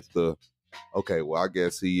sway with okay, well, I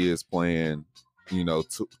guess he is playing,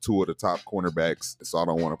 two of the top cornerbacks, so I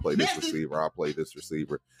don't want to play this receiver. I'll play this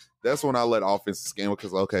receiver. That's when I let offenses scheme,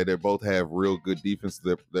 because, okay, they both have real good defense.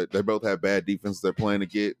 They both have bad defense they're playing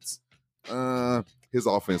against. His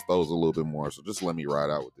offense throws a little bit more, so just let me ride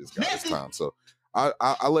out with this guy this time. So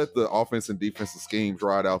I let the offense and defensive schemes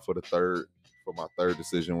ride out for my third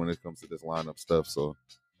decision when it comes to this lineup stuff. So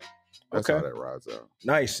that's how that rides out.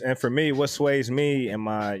 Nice. And for me, what sways me in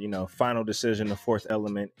my, final decision, the fourth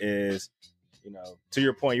element is, to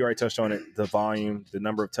your point, you already touched on it, the volume, the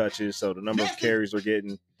number of touches, so the number of carries they're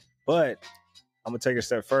getting. But I'm going to take it a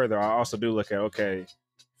step further. I also do look at, okay,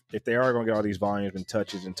 if they are going to get all these volumes and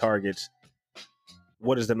touches and targets,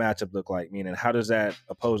 what does the matchup look like? Meaning, how does that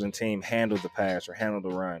opposing team handle the pass or handle the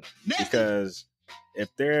run? Because if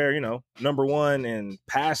they're, number one in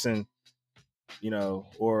passing,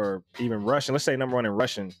 or even rushing, let's say number one in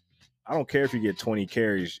rushing, I don't care if you get 20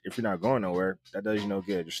 carries. If you're not going nowhere, that does you no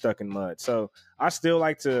good. You're stuck in mud. So I still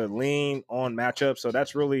like to lean on matchups. So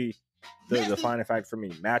that's really the defining factor for me,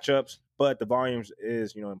 matchups. But the volumes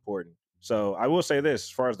is, important. So I will say this, as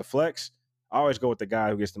far as the flex, I always go with the guy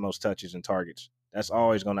who gets the most touches and targets. That's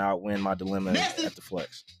always going to outwin my dilemma at the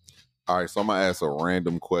flex. All right, so I'm going to ask a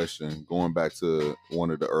random question going back to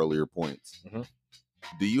one of the earlier points. Mm-hmm.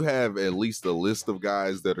 Do you have at least a list of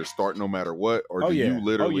guys that are starting no matter what? Or you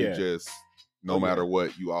literally just, no matter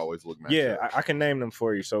what, you always look matchup? Yeah, I can name them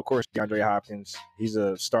for you. So, of course, DeAndre Hopkins, he's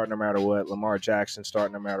a start no matter what. Lamar Jackson,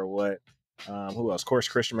 start no matter what. Who else? Of course,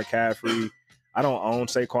 Christian McCaffrey. I don't own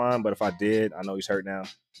Saquon, but if I did, I know he's hurt now.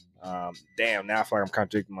 Damn, now I feel like I'm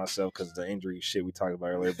contradicting myself because of the injury shit we talked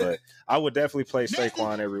about earlier. But I would definitely play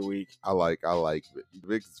Saquon every week. I like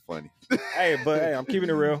Vic is funny. Hey, I'm keeping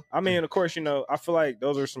it real. I mean, of course, I feel like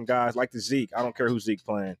those are some guys like the Zeke. I don't care who Zeke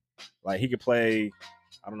playing. Like he could play,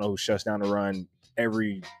 I don't know who shuts down the run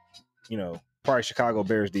every, probably Chicago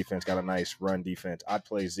Bears defense got a nice run defense. I'd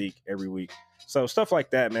play Zeke every week. So stuff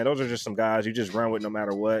like that, man. Those are just some guys you just run with no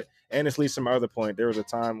matter what. And this leads to my other point. There was a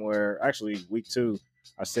time where actually week 2,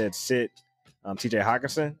 I said sit TJ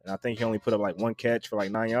Hockenson, and I think he only put up like one catch for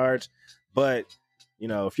like 9 yards. But,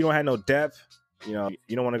 if you don't have no depth, you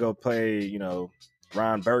don't want to go play,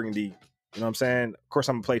 Ron Burgundy. You know what I'm saying? Of course,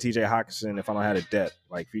 I'm going to play TJ Hockenson if I don't have the depth.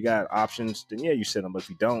 Like, if you got options, then yeah, you sit him. But if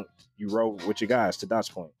you don't, you roll with your guys, to Dot's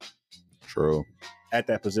point. True. At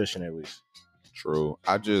that position, at least. True.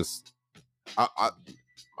 I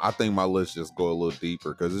think my list just go a little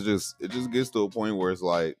deeper, because it just gets to a point where it's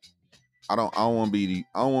like, I don't want to be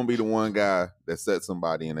the one guy that sets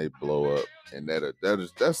somebody and they blow up, and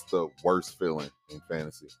that's the worst feeling in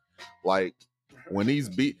fantasy. Like when these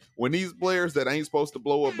players that ain't supposed to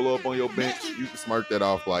blow up on your bench, you can smirk that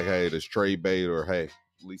off like, hey, this trade bait, or hey,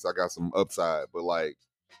 At least I got some upside. But like,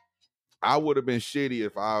 I would have been shitty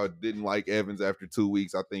if I didn't like Evans after 2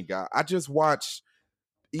 weeks. I think I just watched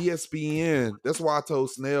ESPN. That's why I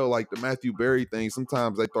told Snell, like, the Matthew Berry thing,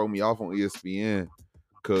 sometimes they throw me off on ESPN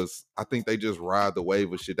because I think they just ride the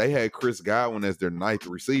wave of shit. They had Chris Godwin as their 9th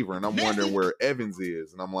receiver, and I'm wondering where Evans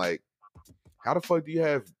is. And I'm like, how the fuck do you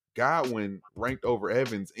have Godwin ranked over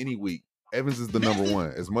Evans any week? Evans is the number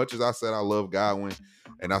one. As much as I said I love Godwin,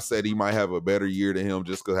 and I said he might have a better year than him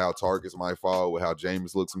just because how targets might fall with how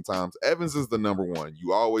Jameis looks sometimes, Evans is the number one.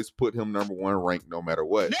 You always put him number one ranked no matter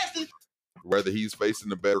what, whether he's facing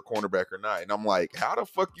the better cornerback or not. And I'm like, how the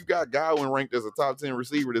fuck you got Godwin ranked as a top 10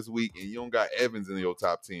 receiver this week and you don't got Evans in your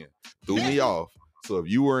top 10? Threw me off. So if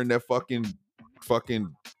you were in that fucking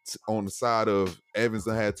on the side of Evans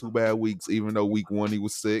that had 2 bad weeks, even though week 1 he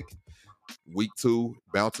was sick, week 2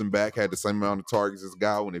 bouncing back, had the same amount of targets as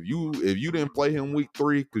Godwin. If you didn't play him week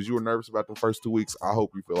 3 because you were nervous about the first 2 weeks, I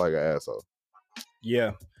hope you feel like an asshole.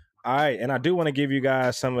 Yeah. All right. And I do want to give you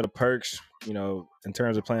guys some of the perks, you know, in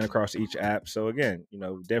terms of playing across each app. So again, you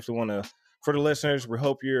know, definitely want to, for the listeners, we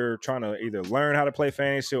hope you're trying to either learn how to play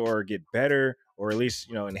fantasy or get better, or at least,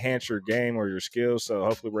 you know, enhance your game or your skills. So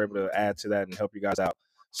hopefully we're able to add to that and help you guys out.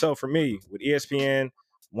 So for me, with ESPN,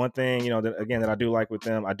 one thing, you know, that I do like with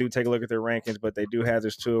them, I do take a look at their rankings, but they do have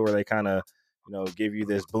this tool where they kind of, you know, give you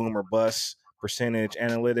this boom or bust percentage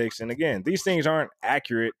analytics. And again, these things aren't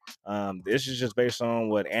accurate. This is just based on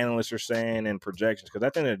what analysts are saying and projections. Because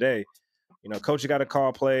at the end of the day, you know, coaches got to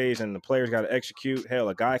call plays and the players got to execute. Hell,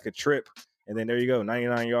 a guy could trip and then there you go,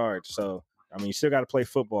 99 yards. So, I mean, you still got to play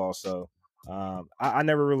football. So I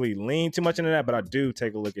never really lean too much into that, but I do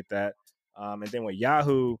take a look at that. And then with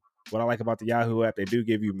Yahoo, what I like about the Yahoo app, they do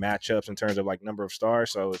give you matchups in terms of like number of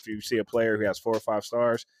stars. So if you see a player who has 4 or 5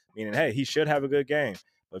 stars, meaning, hey, he should have a good game.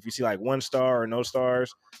 But if you see like 1 star or no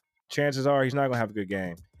stars, chances are he's not going to have a good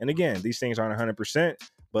game. And again, these things aren't 100%,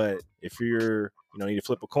 but if you're, you know, need to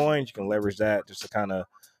flip a coin, you can leverage that just to kind of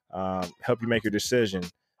help you make your decision.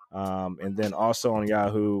 And then also on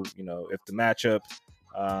Yahoo, you know, if the matchup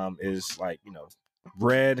is like, you know,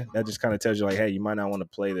 red, that just kind of tells you like, hey, you might not want to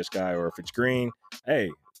play this guy. Or if it's green,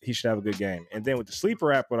 hey, he should have a good game. And then with the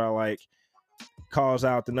sleeper app, what I like, calls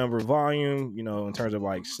out the number of volume, you know, in terms of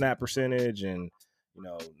like snap percentage and, you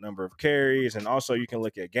know, number of carries. And also you can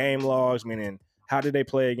look at game logs, meaning how did they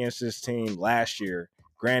play against this team last year?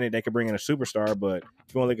 Granted, they could bring in a superstar, but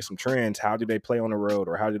if you want to look at some trends, how do they play on the road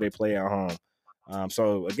or how do they play at home?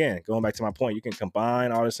 So again, going back to my point, you can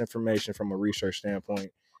combine all this information from a research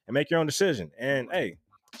standpoint and make your own decision. And hey,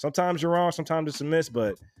 sometimes you're wrong, sometimes it's a miss,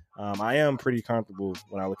 but I am pretty comfortable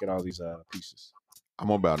when I look at all these pieces. I'm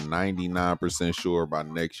about 99% sure by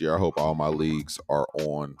next year, I hope all my leagues are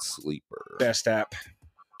on Sleeper. Best app.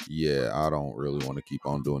 Yeah, I don't really want to keep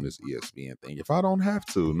on doing this ESPN thing. If I don't have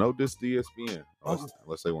to, no diss to ESPN.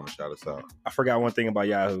 Unless they want to shout us out. I forgot one thing about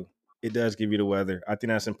Yahoo. It does give you the weather. I think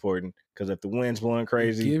that's important because if the wind's blowing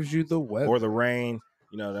crazy, It gives you the weather. or the rain,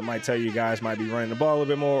 you know, that might tell you guys might be running the ball a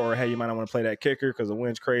little bit more, or hey, you might not want to play that kicker because the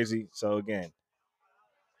wind's crazy. So again,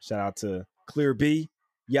 shout out to Clear B.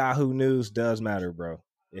 Yahoo News does matter, bro.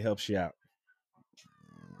 It helps you out.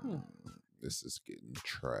 This is getting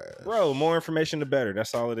trash. Bro, more information, the better.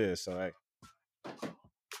 That's all it is. So, hey.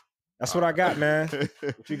 That's what I got, man.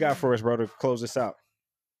 What you got for us, bro, to close this out?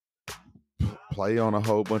 Play on a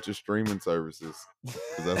whole bunch of streaming services.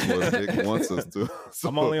 Because that's what Nick wants us to. So,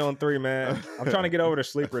 I'm only on 3, man. I'm trying to get over to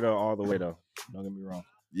Sleeper, though, all the way, though. Don't get me wrong.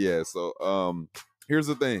 yeah, so here's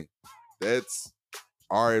the thing. That's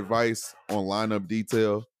our advice on lineup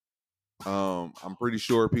detail. I'm pretty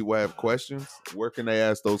sure people have questions. Where can they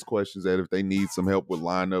ask those questions at if they need some help with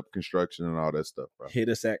lineup construction and all that stuff, bro? Hit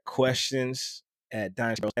us at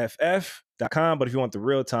questions@DynastyBrosFF.com. But if you want the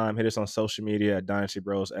real time, hit us on social media at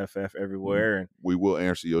DynastyBrosFF everywhere. And we will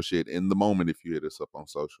answer your shit in the moment if you hit us up on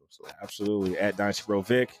social. So absolutely, at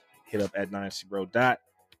DynastyBroVic. Hit up at DynastyBro.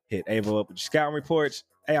 Hit Avo up with your scouting reports.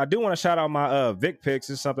 Hey, I do want to shout out my Vic picks.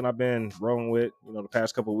 This is something I've been rolling with, you know, the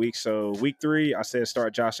past couple of weeks. So week 3, I said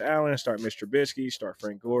start Josh Allen, start Mitch Trubisky, start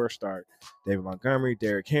Frank Gore, start David Montgomery,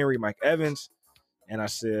 Derrick Henry, Mike Evans. And I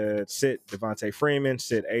said sit Devontae Freeman,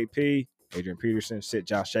 sit AP, Adrian Peterson, sit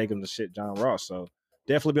Josh Jacobs, and sit John Ross. So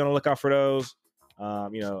definitely be on the lookout for those.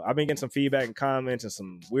 You know, I've been getting some feedback and comments and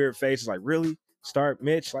some weird faces like, really? Start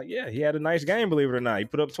Mitch? Like, yeah, he had a nice game, believe it or not. He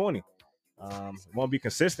put up 20. Won't be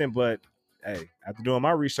consistent, but hey, after doing my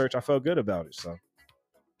research, I felt good about it. So,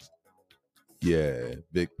 yeah,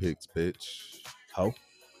 big picks, bitch. Ho.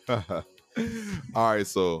 All right,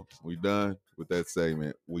 so we done with that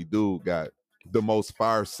segment. We do got the most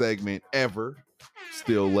fire segment ever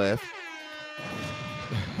still left.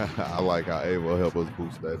 I like how Ava help us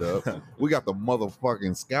boost that up. We got the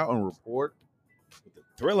motherfucking scouting report,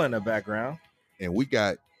 Thriller in the background. and we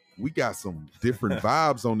got some different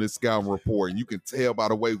vibes on this scouting report. And you can tell by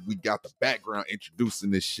the way we got the background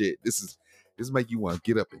introducing this shit. This make you want to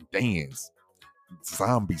get up and dance,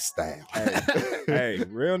 zombie style. Hey,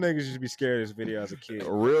 real niggas used to be scared of this video as a kid.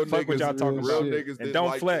 Real Fuck what y'all talking real about. niggas And didn't don't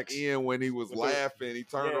like flex. the end when he was laughing. He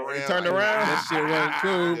turned around. He turned around. That shit wasn't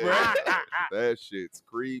cool, bro. That shit's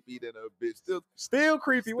creepy than a bitch. Still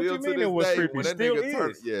creepy. What Still you to mean this it was day, creepy? when that Still nigga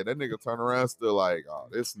is. that nigga turn around still like, oh,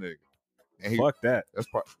 this nigga. And Fuck that. that's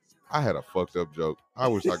part. I had a fucked up joke. I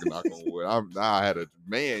wish I could knock on wood. I had a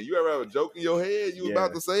man. You ever have a joke in your head? You was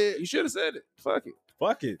about to say it. You should have said it. Fuck it.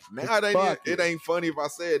 Fuck it. Now it ain't funny if I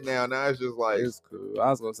say it now. Now it's just like It's cool. I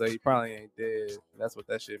was gonna say he probably ain't dead. That's what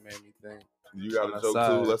that shit made me think. you got On a the joke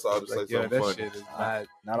side. too. Let's all just Like, say yo, something that funny. shit is Not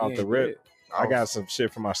he off the ain't rip. dead. I got some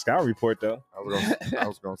shit from my scout report though. I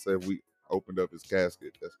was gonna say if we opened up his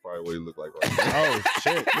casket, that's probably what he looked like right now. Oh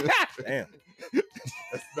shit. Damn.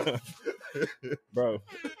 Bro,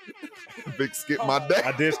 Big skip my day.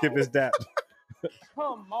 I did skip his dap.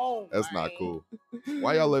 Come on. That's not man. cool.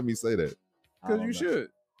 Why y'all let me say that? I Because don't you know. should.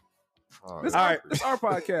 Oh, This man. All right. It's our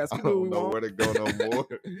podcast. I We do what we don't know want. where to go no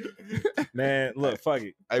more. Man, look, fuck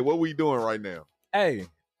it. Hey, what we doing right now? Hey,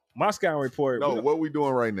 my scouting report. No, what we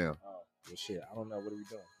doing right now? Oh, well, shit. I don't know. What are we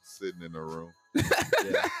doing? Sitting in the room.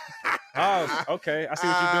 Yeah. Oh, okay. I see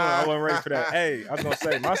what you're doing. I wasn't ready for that. Hey, I was gonna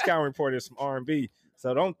say my scouting report is some R&B.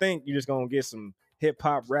 So don't think you're just gonna get some hip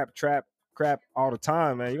hop, rap, trap crap all the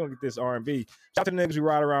time, man. You're gonna get this R&B. Shout out to the niggas who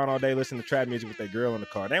ride around all day listening to trap music with their girl in the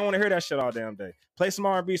car. They don't want to hear that shit all damn day. Play some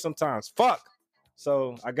R&B sometimes. Fuck.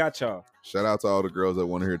 So I got y'all. Shout out to all the girls that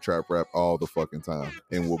want to hear trap rap all the fucking time,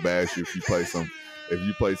 and will bash you if you play some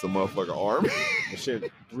motherfucking army. But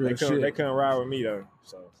shit, Real they shit. couldn't ride with me though.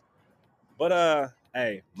 So, but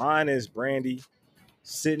hey, mine is Brandy,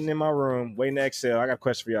 sitting in my room waiting to exhale. I got a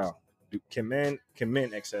question for y'all. Can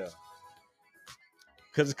men exhale?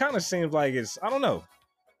 Because it kind of seems like I don't know.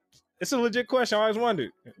 It's a legit question. I always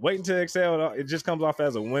wondered. Waiting to exhale, it just comes off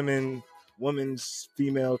as a woman's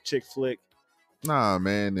female chick flick. Nah,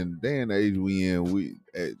 man. In the day and age we in,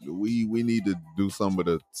 we need to do some of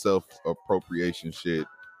the self appropriation shit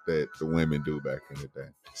that the women do back in the day.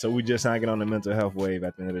 So we just not get on the mental health wave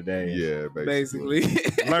at the end of the day. Yeah, Basically.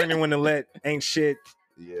 Learning when to let ain't shit.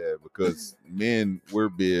 Yeah, because men, we're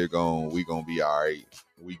big on we gonna be all right,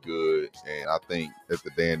 we good, and I think at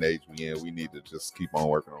the day and age we in, we need to just keep on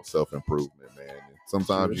working on self improvement, man. And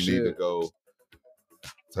sometimes Sure you need to shit. go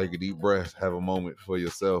take a deep breath, have a moment for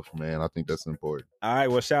yourself, man. I think that's important. All right,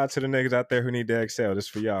 well, shout out to the niggas out there who need to exhale. This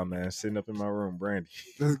for y'all, man. Sitting up in my room, Brandy.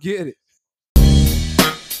 Let's get it.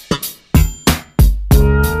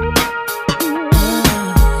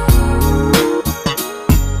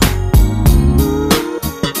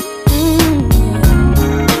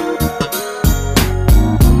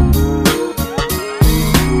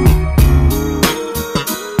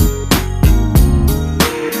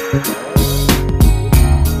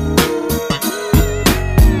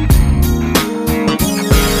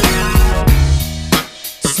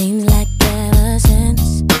 Seems like ever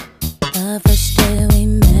since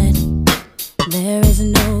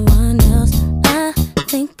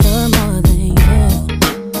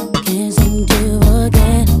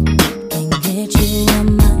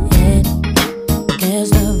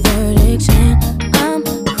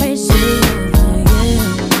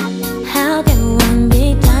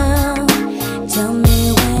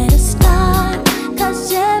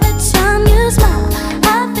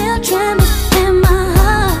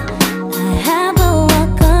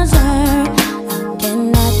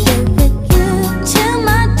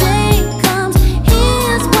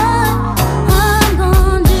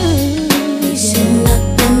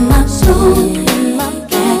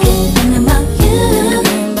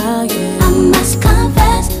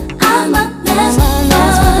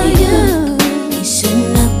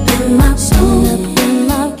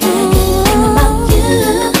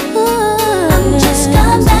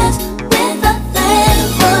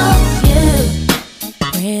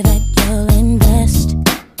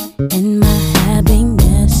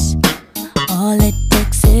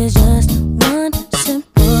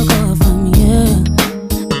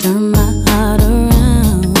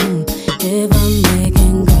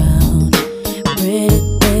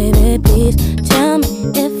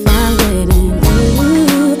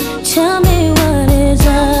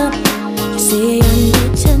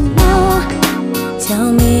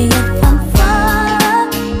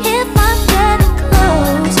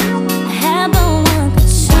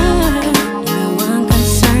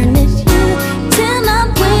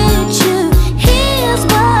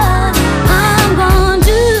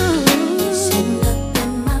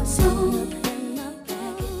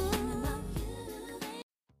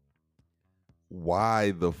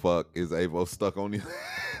why the fuck is Avo stuck on you?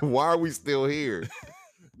 Why are we still here?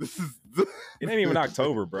 This is It ain't even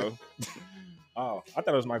October, bro. Oh, I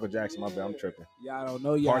thought it was Michael Jackson. My bad, I'm tripping. Y'all don't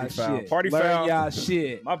know y'all Party foul. shit. Party Learn foul. y'all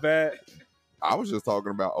shit. My bad. I was just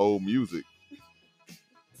talking about old music.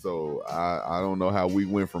 So I don't know how we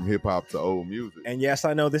went from hip hop to old music. And yes,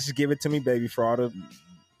 I know this is Give It To Me, Baby, for all the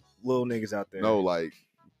little niggas out there. No, like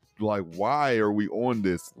why are we on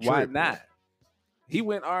this trip? Why not? He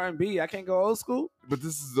went R&B. I can't go old school. But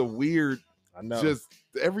this is a weird, I know. just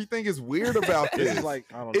everything is weird about This this. is like,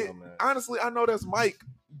 I don't know, man. Honestly, I know that's Mike,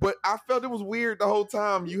 but I felt it was weird the whole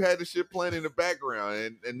time you had the shit playing in the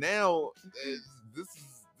background. And now this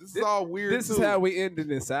is all weird. This too. is how we ending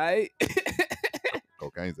this, all right?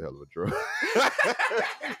 Cocaine's a hell of a drug.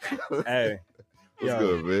 Hey, What's yo,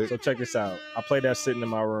 good, Vic? so check this out. I played that sitting in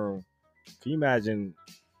my room. Can you imagine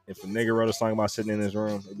if a nigga wrote a song about sitting in his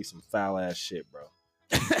room? It'd be some foul ass shit, bro.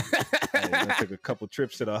 Hey, I took a couple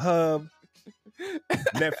trips to the hub.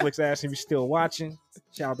 Netflix asking if you still watching.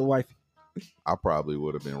 Shout out to wifey. I probably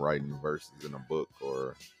would have been writing verses in a book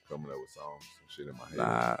or coming up with songs and shit in my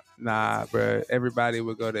head. Nah, bro. Everybody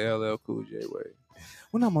would go to LL Cool J way.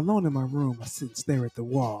 When I'm alone in my room, I sit and stare at the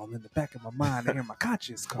wall. And in the back of my mind, I hear my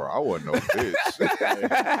conscience call. Bro, I wasn't no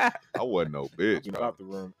bitch. I wasn't no bitch. I'm Bro. about the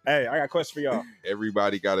room. Hey, I got a question for y'all.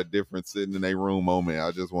 Everybody got a different sitting in their room moment.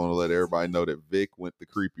 I just want to let everybody know that Vic went the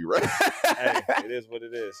creepy right. Hey, it is what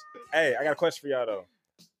it is. Hey, I got a question for y'all though.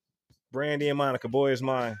 Brandy and Monica, boy is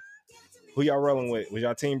mine. Who y'all rolling with? Was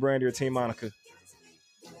y'all Team Brandy or Team Monica?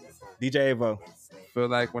 DJ Avo. Feel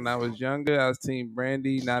like when I was younger, I was Team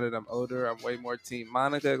Brandy. Now that I'm older, I'm way more Team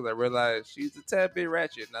Monica because I realized she's a tad bit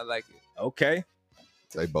ratchet and I like it. Okay.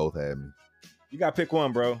 They both had me. You got to pick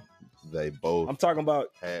one, bro. They both I'm talking about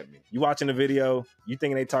had me. you watching the video, you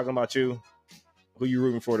thinking they talking about you. Who you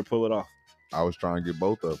rooting for to pull it off? I was trying to get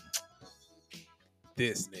both of them.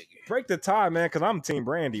 This nigga. Break the tie, man, because I'm Team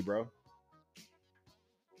Brandy, bro.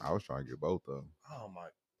 I was trying to get both of them. Oh, my.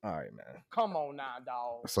 All right, man. Come on now,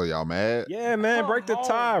 dog. So y'all mad? Yeah, man. Break the Come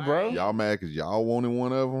tie, on, bro. man. Y'all mad because y'all wanted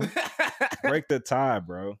one of them? Break the tie,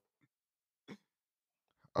 bro.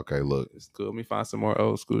 Okay, look. It's cool. Let me find some more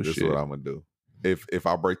old school This shit. is what I'm going to do. If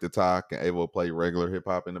I break the tie, can Avo play regular hip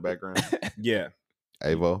hop in the background? Yeah.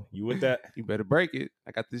 Avo? You with that? You better break it.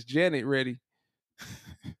 I got this Janet ready.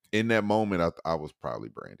 In that moment, I was probably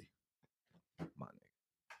Brandy. My nigga.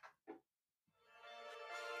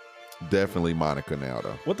 Definitely Monica now,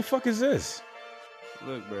 though. What the fuck is this?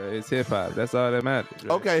 Look, bro, it's hip hop. That's all that matters.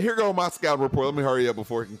 Right? Okay, here go my scout report. Let me hurry up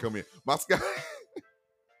before it can come in. My scout.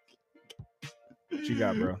 What you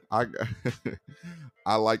got, bro?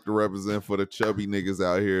 I like to represent for the chubby niggas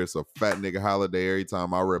out here. It's a fat nigga holiday every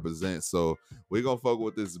time I represent. So we're gonna fuck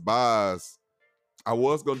with this Boz. I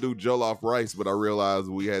was gonna do jollof rice, but I realized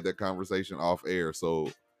we had that conversation off air.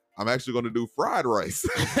 So I'm actually gonna do fried rice.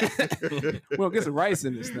 We'll get some rice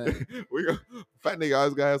in this thing. Fat nigga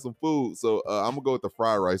always gotta have some food. So I'm gonna go with the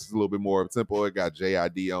fried rice. It's a little bit more tempo. It got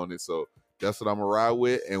JID on it. So that's what I'm gonna ride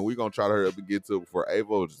with, and we're gonna try to hurry up and get to it before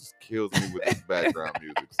Avo just kills me with this background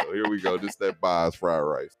music. So here we go. This that Boz fried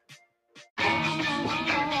rice.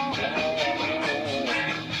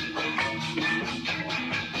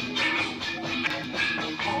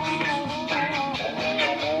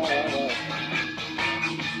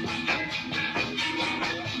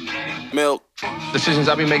 Milk. Decisions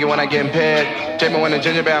I be making when I get impaired. Jamie when the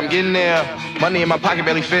ginger bear, I'm getting there. Money in my pocket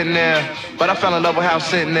barely fitting there. But I fell in love with how I'm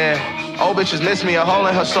sitting there. Old bitches miss me, a hole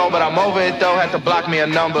in her soul, but I'm over it though. Had to block me a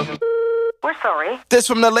number. We're sorry. This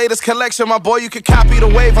from the latest collection, my boy, you can copy the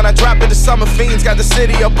wave when I drop it. The summer fiends got the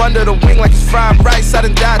city up under the wing like it's fried rice. I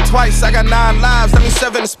done died twice, I got 9 lives, that means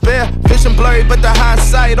 7 to spare. Vision blurry, but the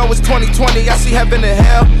hindsight always 20/20. I see heaven and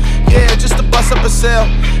hell, yeah, just to bust up a cell.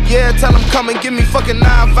 Yeah, tell them come and give me fucking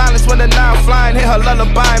 9 violence when the 9 flying. Hit her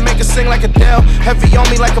lullaby and make her sing like Adele. Heavy on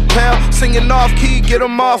me like a bell, singing off key, get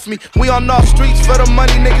them off me. We on off streets for the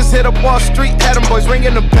money, niggas hit up Wall Street. Had them boys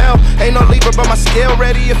ringing the bell. Ain't no Libra, but my scale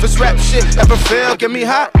ready if it's rap shit. Ever fail, get me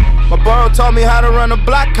hot. My bro taught me how to run a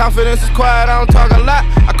block. Confidence is quiet, I don't talk a lot.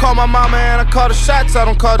 I call my mama and I call the shots. I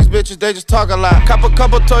don't call these bitches, they just talk a lot. Cop a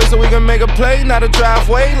couple toys so we can make a play. Not a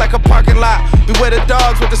driveway, like a parking lot. Beware the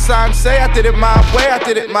dogs, what the signs say. I did it my way, I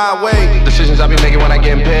did it my way. Decisions I be making when I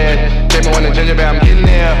get impaired. Jamie when the ginger bear, I'm getting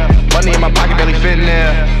there. Money in my pocket barely fitting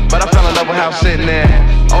there. But I fell in love with how I'm sitting there.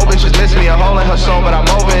 Old bitches miss me, a hole in her soul, but I'm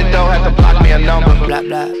over it though. Had to block me a number. Blah,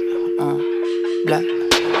 blah, blah.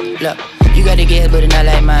 Look, you got the gas, but it's not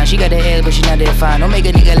like mine. She got the ass, but she not that fine. Don't make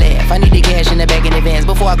a nigga laugh. I need the cash in the back in advance.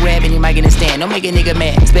 Before I grab any mic in the stand, don't make a nigga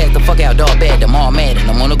mad. Spaz the fuck out, dog bad, I'm all mad. And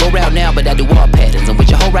I'm on a go route now, but I do all patterns. I'm with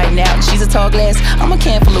your hoe right now, and she's a tall glass. I'm a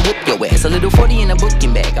can full of whoop your ass. It's a little 40 in a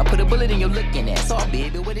booking bag. I put a bullet in your looking ass. Oh,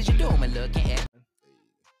 baby, what did you do? I'm looking at.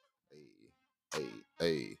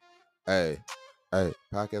 Hey,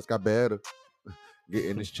 podcast got better. Get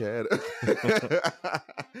in this chat.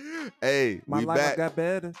 Hey, My we life back. got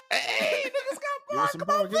better. Hey, niggas got Give bars. us some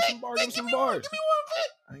bars. Give us some bars. Give us some bars. Give me one,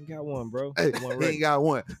 Vic. I ain't got one, bro. Hey, One they ready. ain't got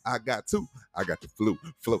one. I got two. I got the flu.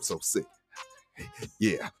 Flow so sick.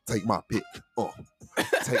 Yeah, take my pick.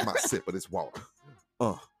 Take my sip of this water.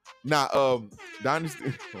 Now,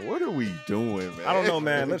 Dynasty, what are we doing, man? I don't know,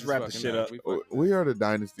 man. Let's Just wrap the fucking shit up. We are the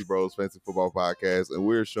Dynasty Bros Fantasy Football Podcast, and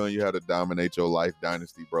we're showing you how to dominate your life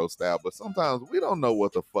Dynasty Bro style. But sometimes we don't know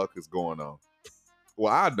what the fuck is going on.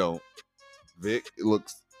 Well, I don't. Vic's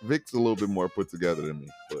a little bit more put together than me,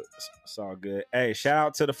 but It's all good. Hey, shout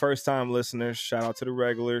out to the first time listeners. Shout out to the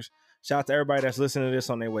regulars. Shout out to everybody that's listening to this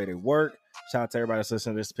on their way to work. Shout out to everybody that's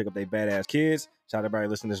listening to this to pick up their badass kids. Shout out to everybody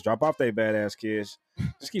listening to this drop off their badass kids.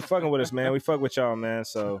 Just keep fucking with us, man. We fuck with y'all, man.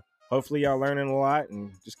 So hopefully y'all learning a lot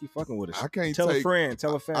and just keep fucking with us. I can't Tell a take friend,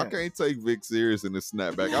 tell a fan. I can't take Vic serious in the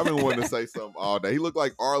snapback. I've been wanting to say something all day. He looked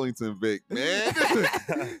like Arlington Vic, man.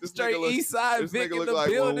 This Straight nigga look- East Side This Vic nigga in look the like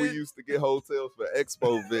building. when we used to get hotels for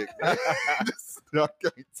Expo Vic. Man. I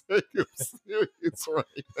can't take him serious right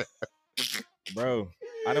now. Bro,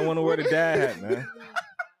 I didn't want to wear the dad hat, man.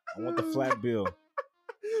 I want the flat bill.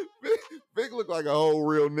 Vic look like a whole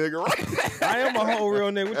real nigga right now. I am a whole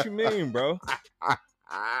real nigga. What you mean, bro?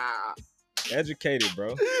 Educated,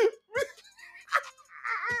 bro.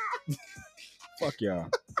 Fuck y'all.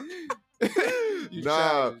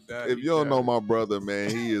 Nah, if you don't know my brother, man,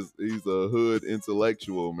 he's a hood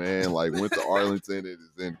intellectual, man. Like went to Arlington and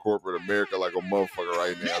is in corporate America like a motherfucker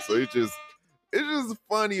right now. So it's just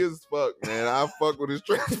funny as fuck, man. I fuck with his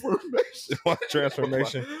transformation.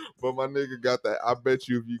 Transformation. But my nigga got that. I bet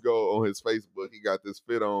you if you go on his Facebook, he got this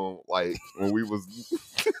fit on like when we was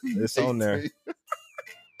It's on there. 18.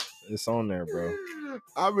 It's on there, bro.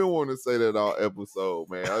 I've been wanting to say that all episode,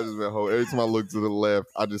 man. I just been every time I look to the left,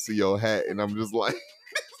 I just see your hat, and I'm just like,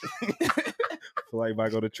 Feel like if I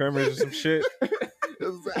go to Tremors or some shit,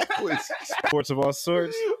 exactly. sports of all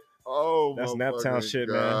sorts. Oh, That's my Naptown fucking shit,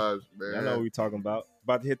 gosh, man. I know what we talking about.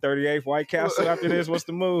 About to hit 38th White Castle after this. What's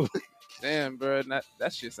the move? Damn, bro,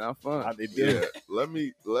 that shit sound fun. They did. Yeah, let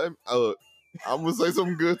me. I'm gonna say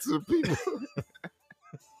something good to the people.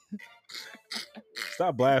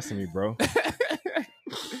 Stop blasting me, bro.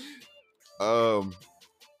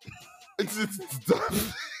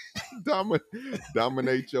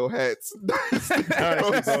 Dominate your hats. Dynasty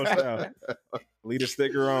Bro style. Leave a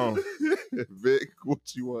sticker on. Vic, what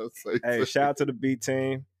you want to say? Hey, shout out to the B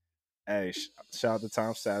team. Hey, shout out to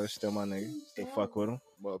Tom Savage, still my nigga. Still fuck with him.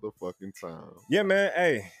 Motherfucking time. Yeah, man.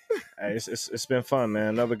 Hey, it's been fun, man.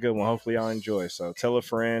 Another good one. Hopefully y'all enjoy. So tell a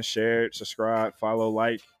friend, share it, subscribe, follow,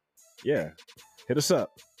 like. Yeah, hit us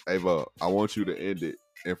up. Ava, I want you to end it,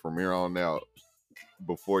 and from here on out,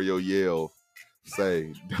 before your yell,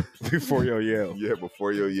 say Before your yell. yeah,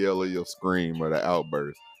 before your yell or your scream or the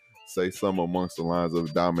outburst, say something amongst the lines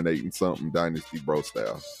of dominating something Dynasty Bro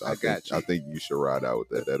style. I got you. I think you should ride out with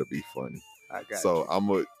that. That'll be funny. I got So I'm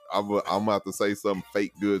about to say something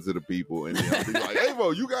fake good to the people, and then I'll be like, "Hey, Vo,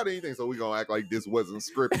 you got anything?" So we gonna act like this wasn't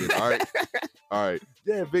scripted. All right, all right.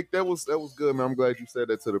 Yeah, Vic, that was good, man. I'm glad you said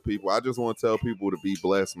that to the people. I just want to tell people to be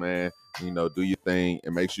blessed, man. You know, do your thing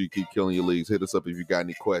and make sure you keep killing your leagues. Hit us up if you got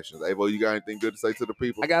any questions. Hey, Vo, you got anything good to say to the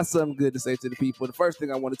people? I got something good to say to the people. The first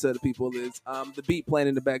thing I want to tell the people is the beat playing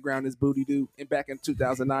in the background is Booty Doo. And back in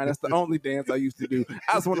 2009, that's the only dance I used to do.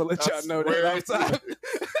 I just want to let y'all know that outside.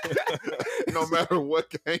 No matter what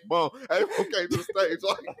came on, hey, Vo came to the stage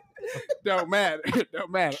like, Don't matter.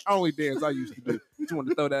 Don't matter. Only dance I used to do. Just want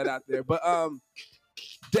to throw that out there. But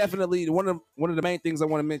definitely one of the main things I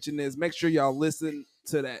want to mention is make sure y'all listen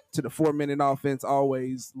to the 4-minute offense.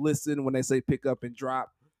 Always listen when they say pick up and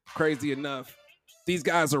drop. Crazy enough, these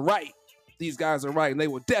guys are right. These guys are right, and they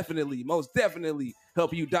will definitely, most definitely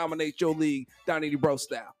help you dominate your league, Dynasty Bro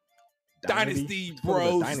style. Dynasty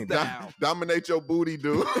Bro style. dominate your booty,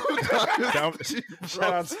 dude.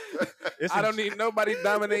 Shout out. I don't need nobody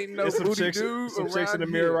dominating no There's some booty chicks, dude some chicks in around the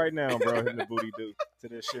mirror here. right now, bro. Hitting the booty do to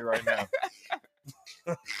this shit right now.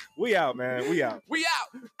 We out, man. We out. We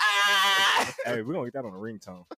out. Ah! Hey, we're gonna get that on a ringtone.